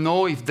 I don't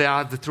know if they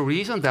are the true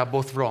reason. They are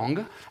both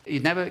wrong.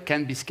 It never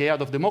can be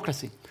scared of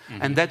democracy.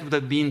 Mm-hmm. And that would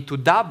have been to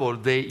double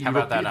the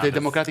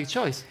democratic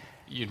choice.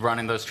 You'd run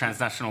in those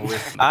transnational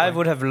lists? I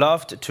would have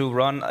loved to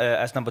run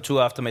as number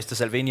 2 after Mr.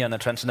 Salvini on a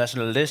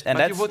transnational list. And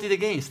but you voted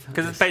against.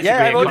 Because it's basically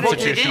a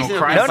constitutional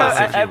crisis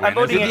if you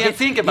win. You didn't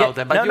think about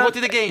that, but you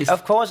voted against.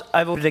 Of course,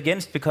 I voted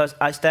against because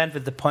I stand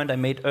with the point I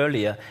made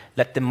earlier,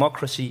 that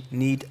democracy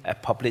need a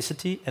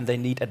publicity and they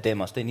need a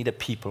demos, they need a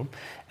people.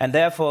 And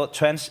therefore,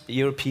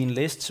 trans-European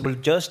lists will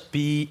just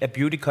be a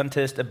beauty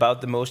contest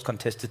about the most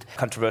contested,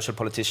 controversial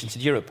politicians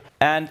in Europe.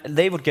 And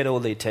they would get all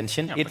the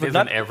attention. Yeah,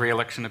 isn't every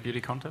election a beauty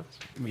contest?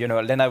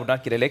 Then I would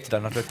not get elected.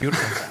 I'm not very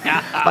beautiful.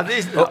 But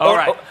this, all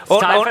right.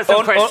 It's time for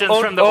some questions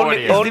from the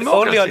audience.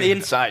 Only on the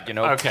inside,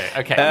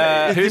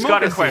 Okay. Who's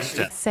got a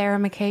question? Sarah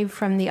McCabe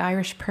from the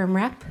Irish Perm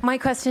Rep. My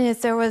question is,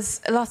 there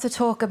was lots of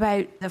talk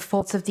about the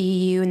faults of the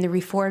EU and the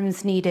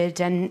reforms needed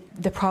and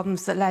the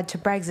problems that led to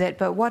Brexit,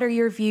 but what are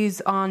your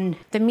views on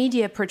the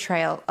media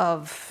portrayal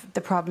of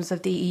the problems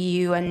of the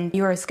EU and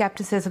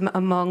Euroscepticism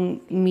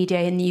among media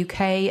in the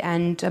UK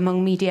and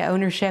among media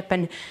ownership,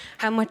 and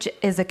how much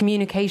is a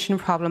communication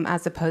problem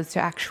as opposed to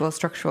actual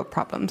structural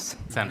problems?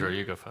 Sandro,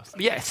 you go first.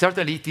 Yeah,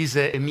 certainly it is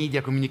a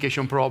media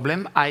communication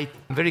problem. I'm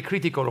very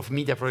critical of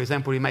media, for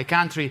example, in my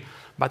country,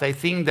 but I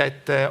think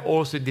that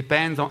also it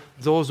depends on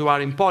those who are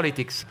in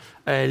politics,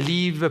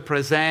 live,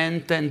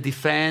 present, and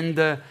defend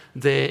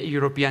the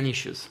European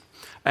issues.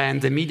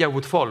 And the media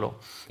would follow.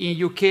 In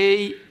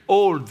UK,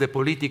 all the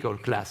political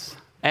class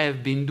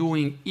have been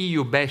doing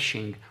EU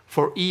bashing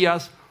for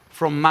years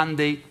from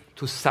Monday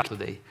to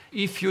Saturday.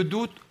 If you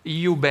do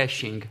EU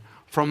bashing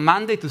from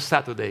Monday to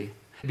Saturday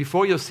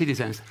before your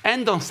citizens,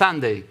 and on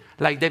Sunday,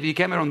 like David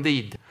Cameron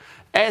did,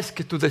 ask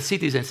to the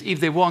citizens if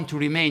they want to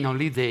remain or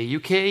leave the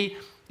UK,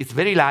 it's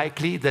very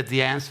likely that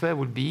the answer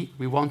will be,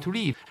 we want to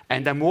leave.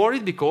 And I'm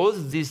worried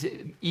because this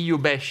EU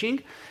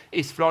bashing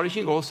is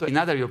flourishing also in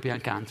other European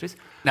countries.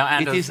 Now,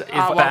 Anders,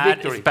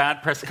 it is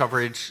bad press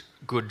coverage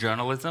good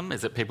journalism?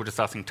 Is it people just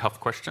asking tough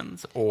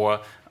questions?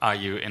 Or are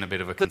you in a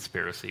bit of a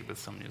conspiracy with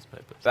some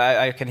newspapers?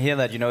 I can hear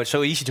that. It's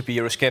so easy to be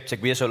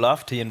Eurosceptic. We are so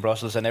lofty in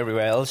Brussels and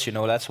everywhere else.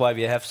 That's why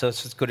we have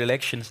such good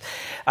elections.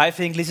 I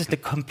think this is the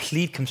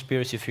complete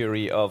conspiracy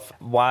theory of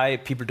why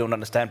people don't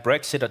understand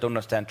Brexit or don't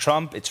understand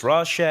Trump. It's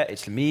Russia,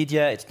 it's the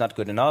media, it's not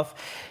good enough.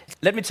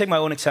 Let me take my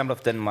own example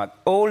of Denmark.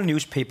 All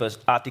newspapers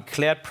are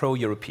declared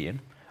pro-European.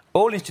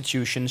 All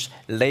institutions,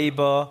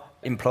 labor,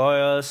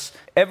 employers,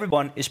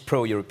 everyone is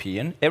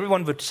pro-European.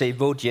 Everyone would say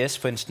vote yes,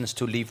 for instance,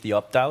 to leave the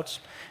opt-outs.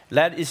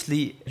 That is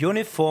the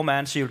uniform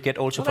answer you get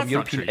also from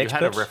European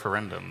experts. You had a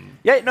referendum.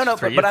 Yeah,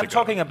 but I'm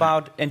talking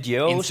about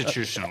NGOs.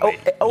 Institutionally.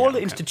 All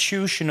the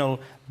institutional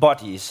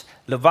bodies,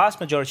 the vast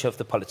majority of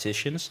the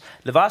politicians,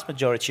 the vast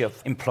majority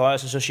of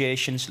employers'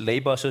 associations,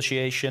 labor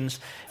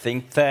associations,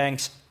 think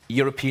tanks,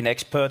 European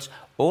experts,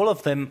 all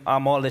of them are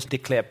more or less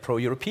declared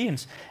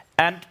pro-Europeans.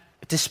 And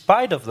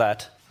despite of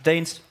that,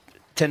 Danes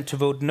tend to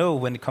vote no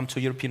when it comes to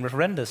European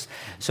referendums.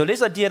 So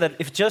this idea that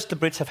if just the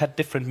Brits have had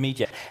different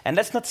media, and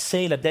let's not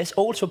say that there's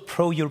also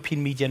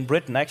pro-European media in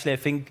Britain. Actually, I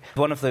think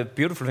one of the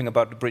beautiful things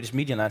about the British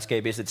media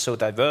landscape is it's so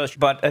diverse.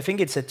 But I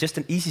think it's just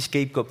an easy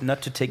scapegoat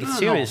not to take it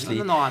seriously.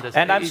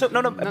 And I'm so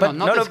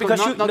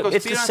because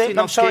it's the same.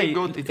 I'm sorry,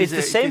 it's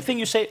the same thing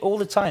you say all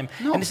the time.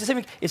 And it's the same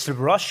thing. It's the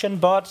Russian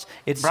bots.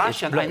 It's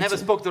Russian. I never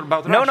spoke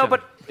about Russia. No,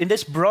 but in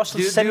this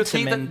Brussels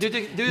sentiment, do you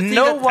think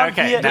no one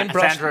here in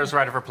Brussels. Sandro's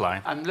right of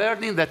reply. I'm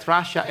learning that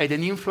Russia had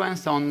an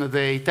influence on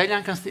the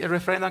Italian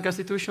referendum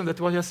constitution.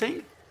 That's what you're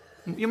saying?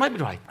 You might be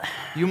right.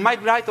 You might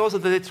be right also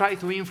that they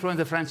tried to influence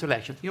the French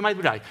election. You might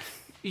be right.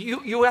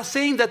 You are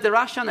saying that the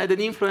Russian had an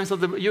influence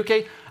on the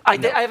UK? I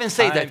haven't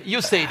said that.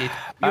 You said it.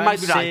 You might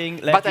be right.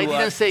 But I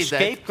didn't say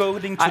that.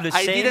 Scapegoating to the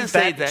same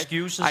bad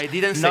excuses. I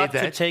didn't say that.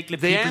 Not to take the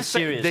people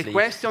seriously. The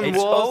question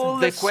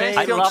was...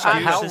 I love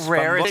how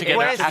rare it is to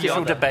get an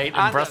actual debate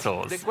in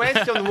Brussels. The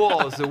question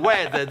was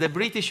whether the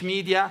British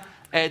media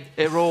had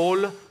a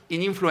role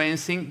in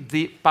influencing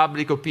the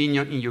public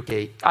opinion in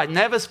UK. I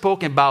never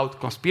spoke about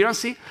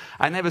conspiracy.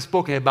 I never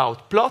spoke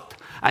about plot.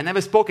 I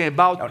never spoken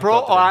about pro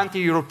or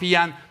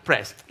anti-European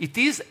press. It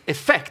is a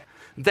fact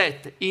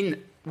that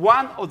in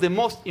one of the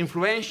most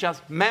influential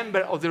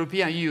members of the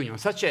European Union,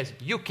 such as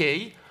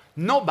UK,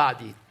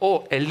 nobody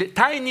or a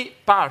tiny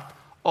part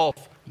of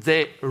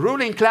the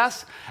ruling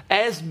class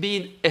has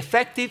been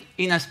effective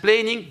in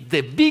explaining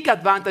the big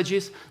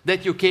advantages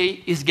that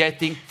UK is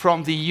getting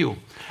from the EU.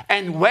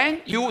 And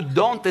when you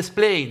don't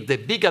explain the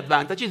big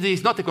advantages, this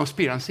is not a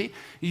conspiracy,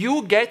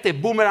 you get a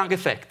boomerang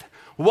effect.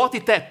 What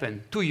it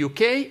happened to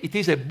UK, it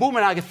is a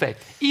boomerang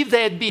effect. If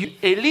they had been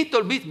a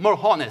little bit more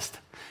honest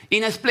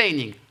in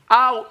explaining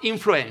how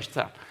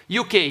influential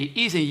UK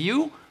is in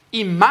EU,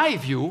 in my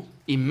view,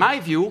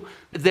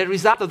 the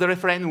result of the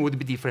referendum would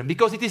be different.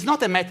 Because it is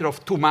not a matter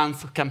of 2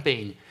 months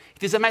campaign.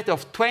 It is a matter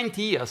of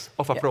 20 years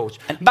of approach.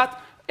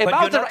 But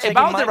about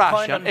the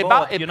Russian, we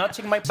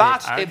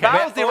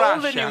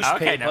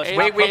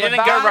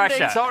didn't go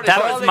Russia.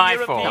 That was my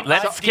fault.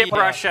 Let's skip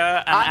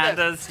Russia, and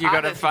Anders, you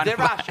got to find the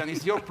Russian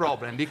is your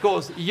problem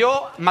because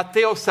your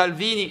Matteo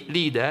Salvini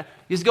leader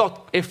has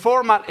got a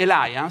formal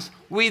alliance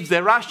with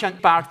the Russian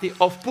party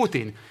of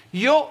Putin.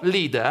 Your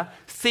leader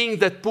thinks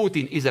that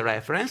Putin is a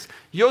reference.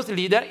 Your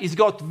leader has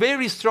got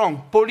very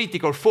strong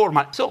political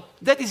formal. So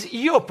that is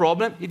your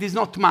problem. It is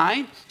not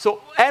mine.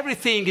 So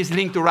everything is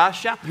linked to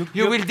Russia.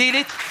 You will deal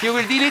it. You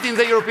will deal it in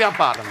the European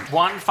Parliament.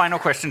 One final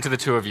question to the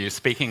two of you.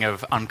 Speaking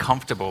of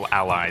uncomfortable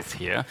allies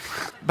here,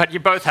 but you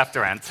both have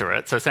to answer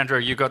it. So Sandro,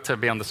 you got to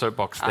be on the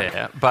soapbox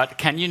there. But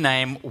can you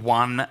name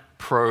one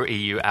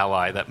pro-EU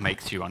ally that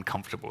makes you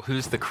uncomfortable?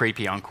 Who's the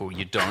creepy uncle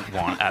you don't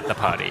want at the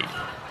party?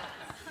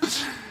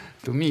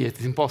 To me, it's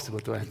impossible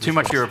to answer. Too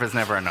much Europe is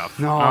never enough.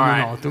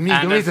 No. To me,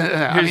 who's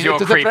your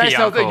creepy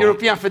uncle? Of the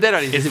European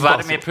federalism is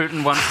Vladimir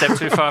Putin one step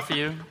too far for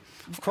you?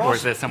 Of course. Or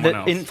is there someone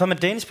else? From a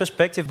Danish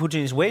perspective,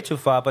 Putin is way too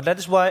far, but that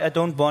is why I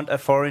don't want a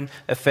foreign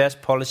affairs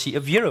policy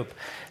of Europe.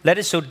 That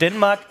is so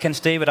Denmark can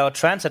stay with our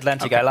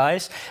transatlantic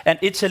allies, and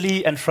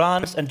Italy and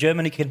France and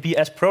Germany can be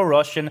as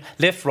pro-Russian,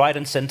 left, right,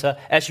 and center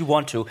as you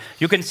want to.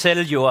 You can sell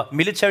your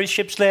military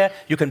ships there,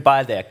 you can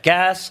buy their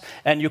gas,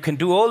 and you can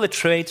do all the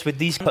trades with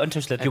these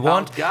countries that you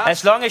want,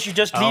 as long as you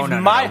just leave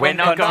my We're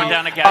not going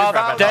down a gas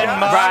rabbit hole.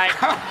 Denmark. Right.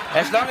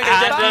 As long as you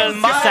just leave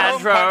my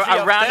Sandro,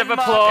 a round of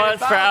applause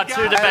for our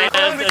two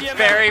debaters. It's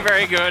very,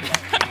 very good.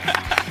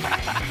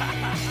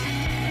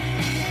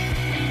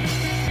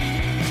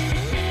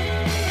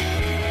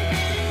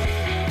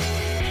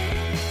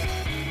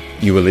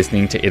 You were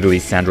listening to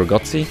Italy's Sandro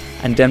Gozzi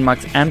and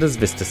Denmark's Anders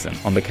Vistisen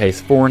on the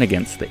case for and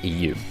against the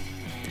EU.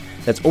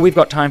 That's all we've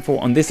got time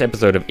for on this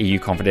episode of EU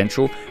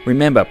Confidential.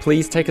 Remember,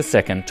 please take a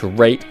second to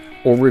rate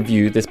or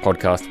review this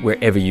podcast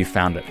wherever you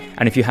found it.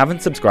 And if you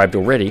haven't subscribed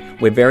already,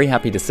 we're very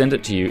happy to send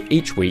it to you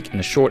each week in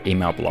a short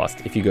email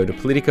blast if you go to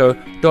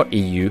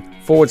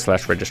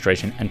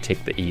politico.eu/registration and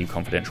tick the EU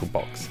Confidential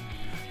box.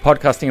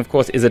 Podcasting, of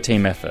course, is a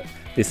team effort.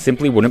 This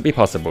simply wouldn't be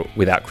possible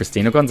without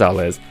Christina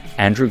Gonzalez,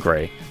 Andrew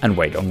Gray, and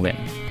Wei Dong Lin.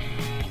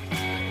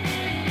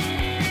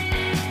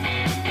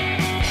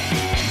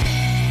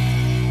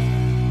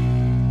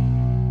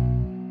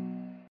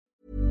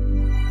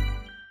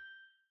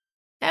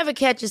 Ever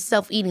catch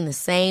yourself eating the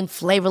same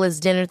flavorless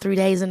dinner 3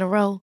 days in a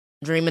row?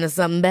 Dreaming of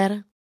something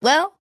better?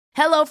 Well,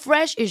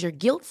 HelloFresh is your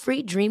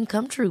guilt-free dream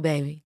come true,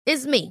 baby.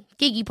 It's me,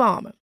 Keke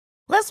Palmer.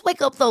 Let's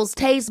wake up those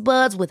taste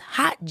buds with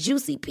hot,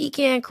 juicy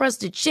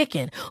pecan-crusted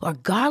chicken or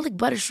garlic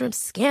butter shrimp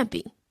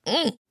scampi.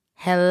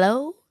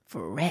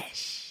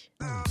 HelloFresh.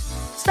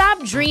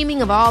 Stop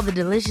dreaming of all the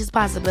delicious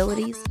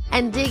possibilities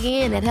and dig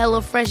in at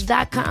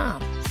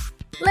HelloFresh.com.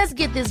 Let's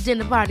get this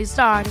dinner party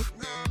started.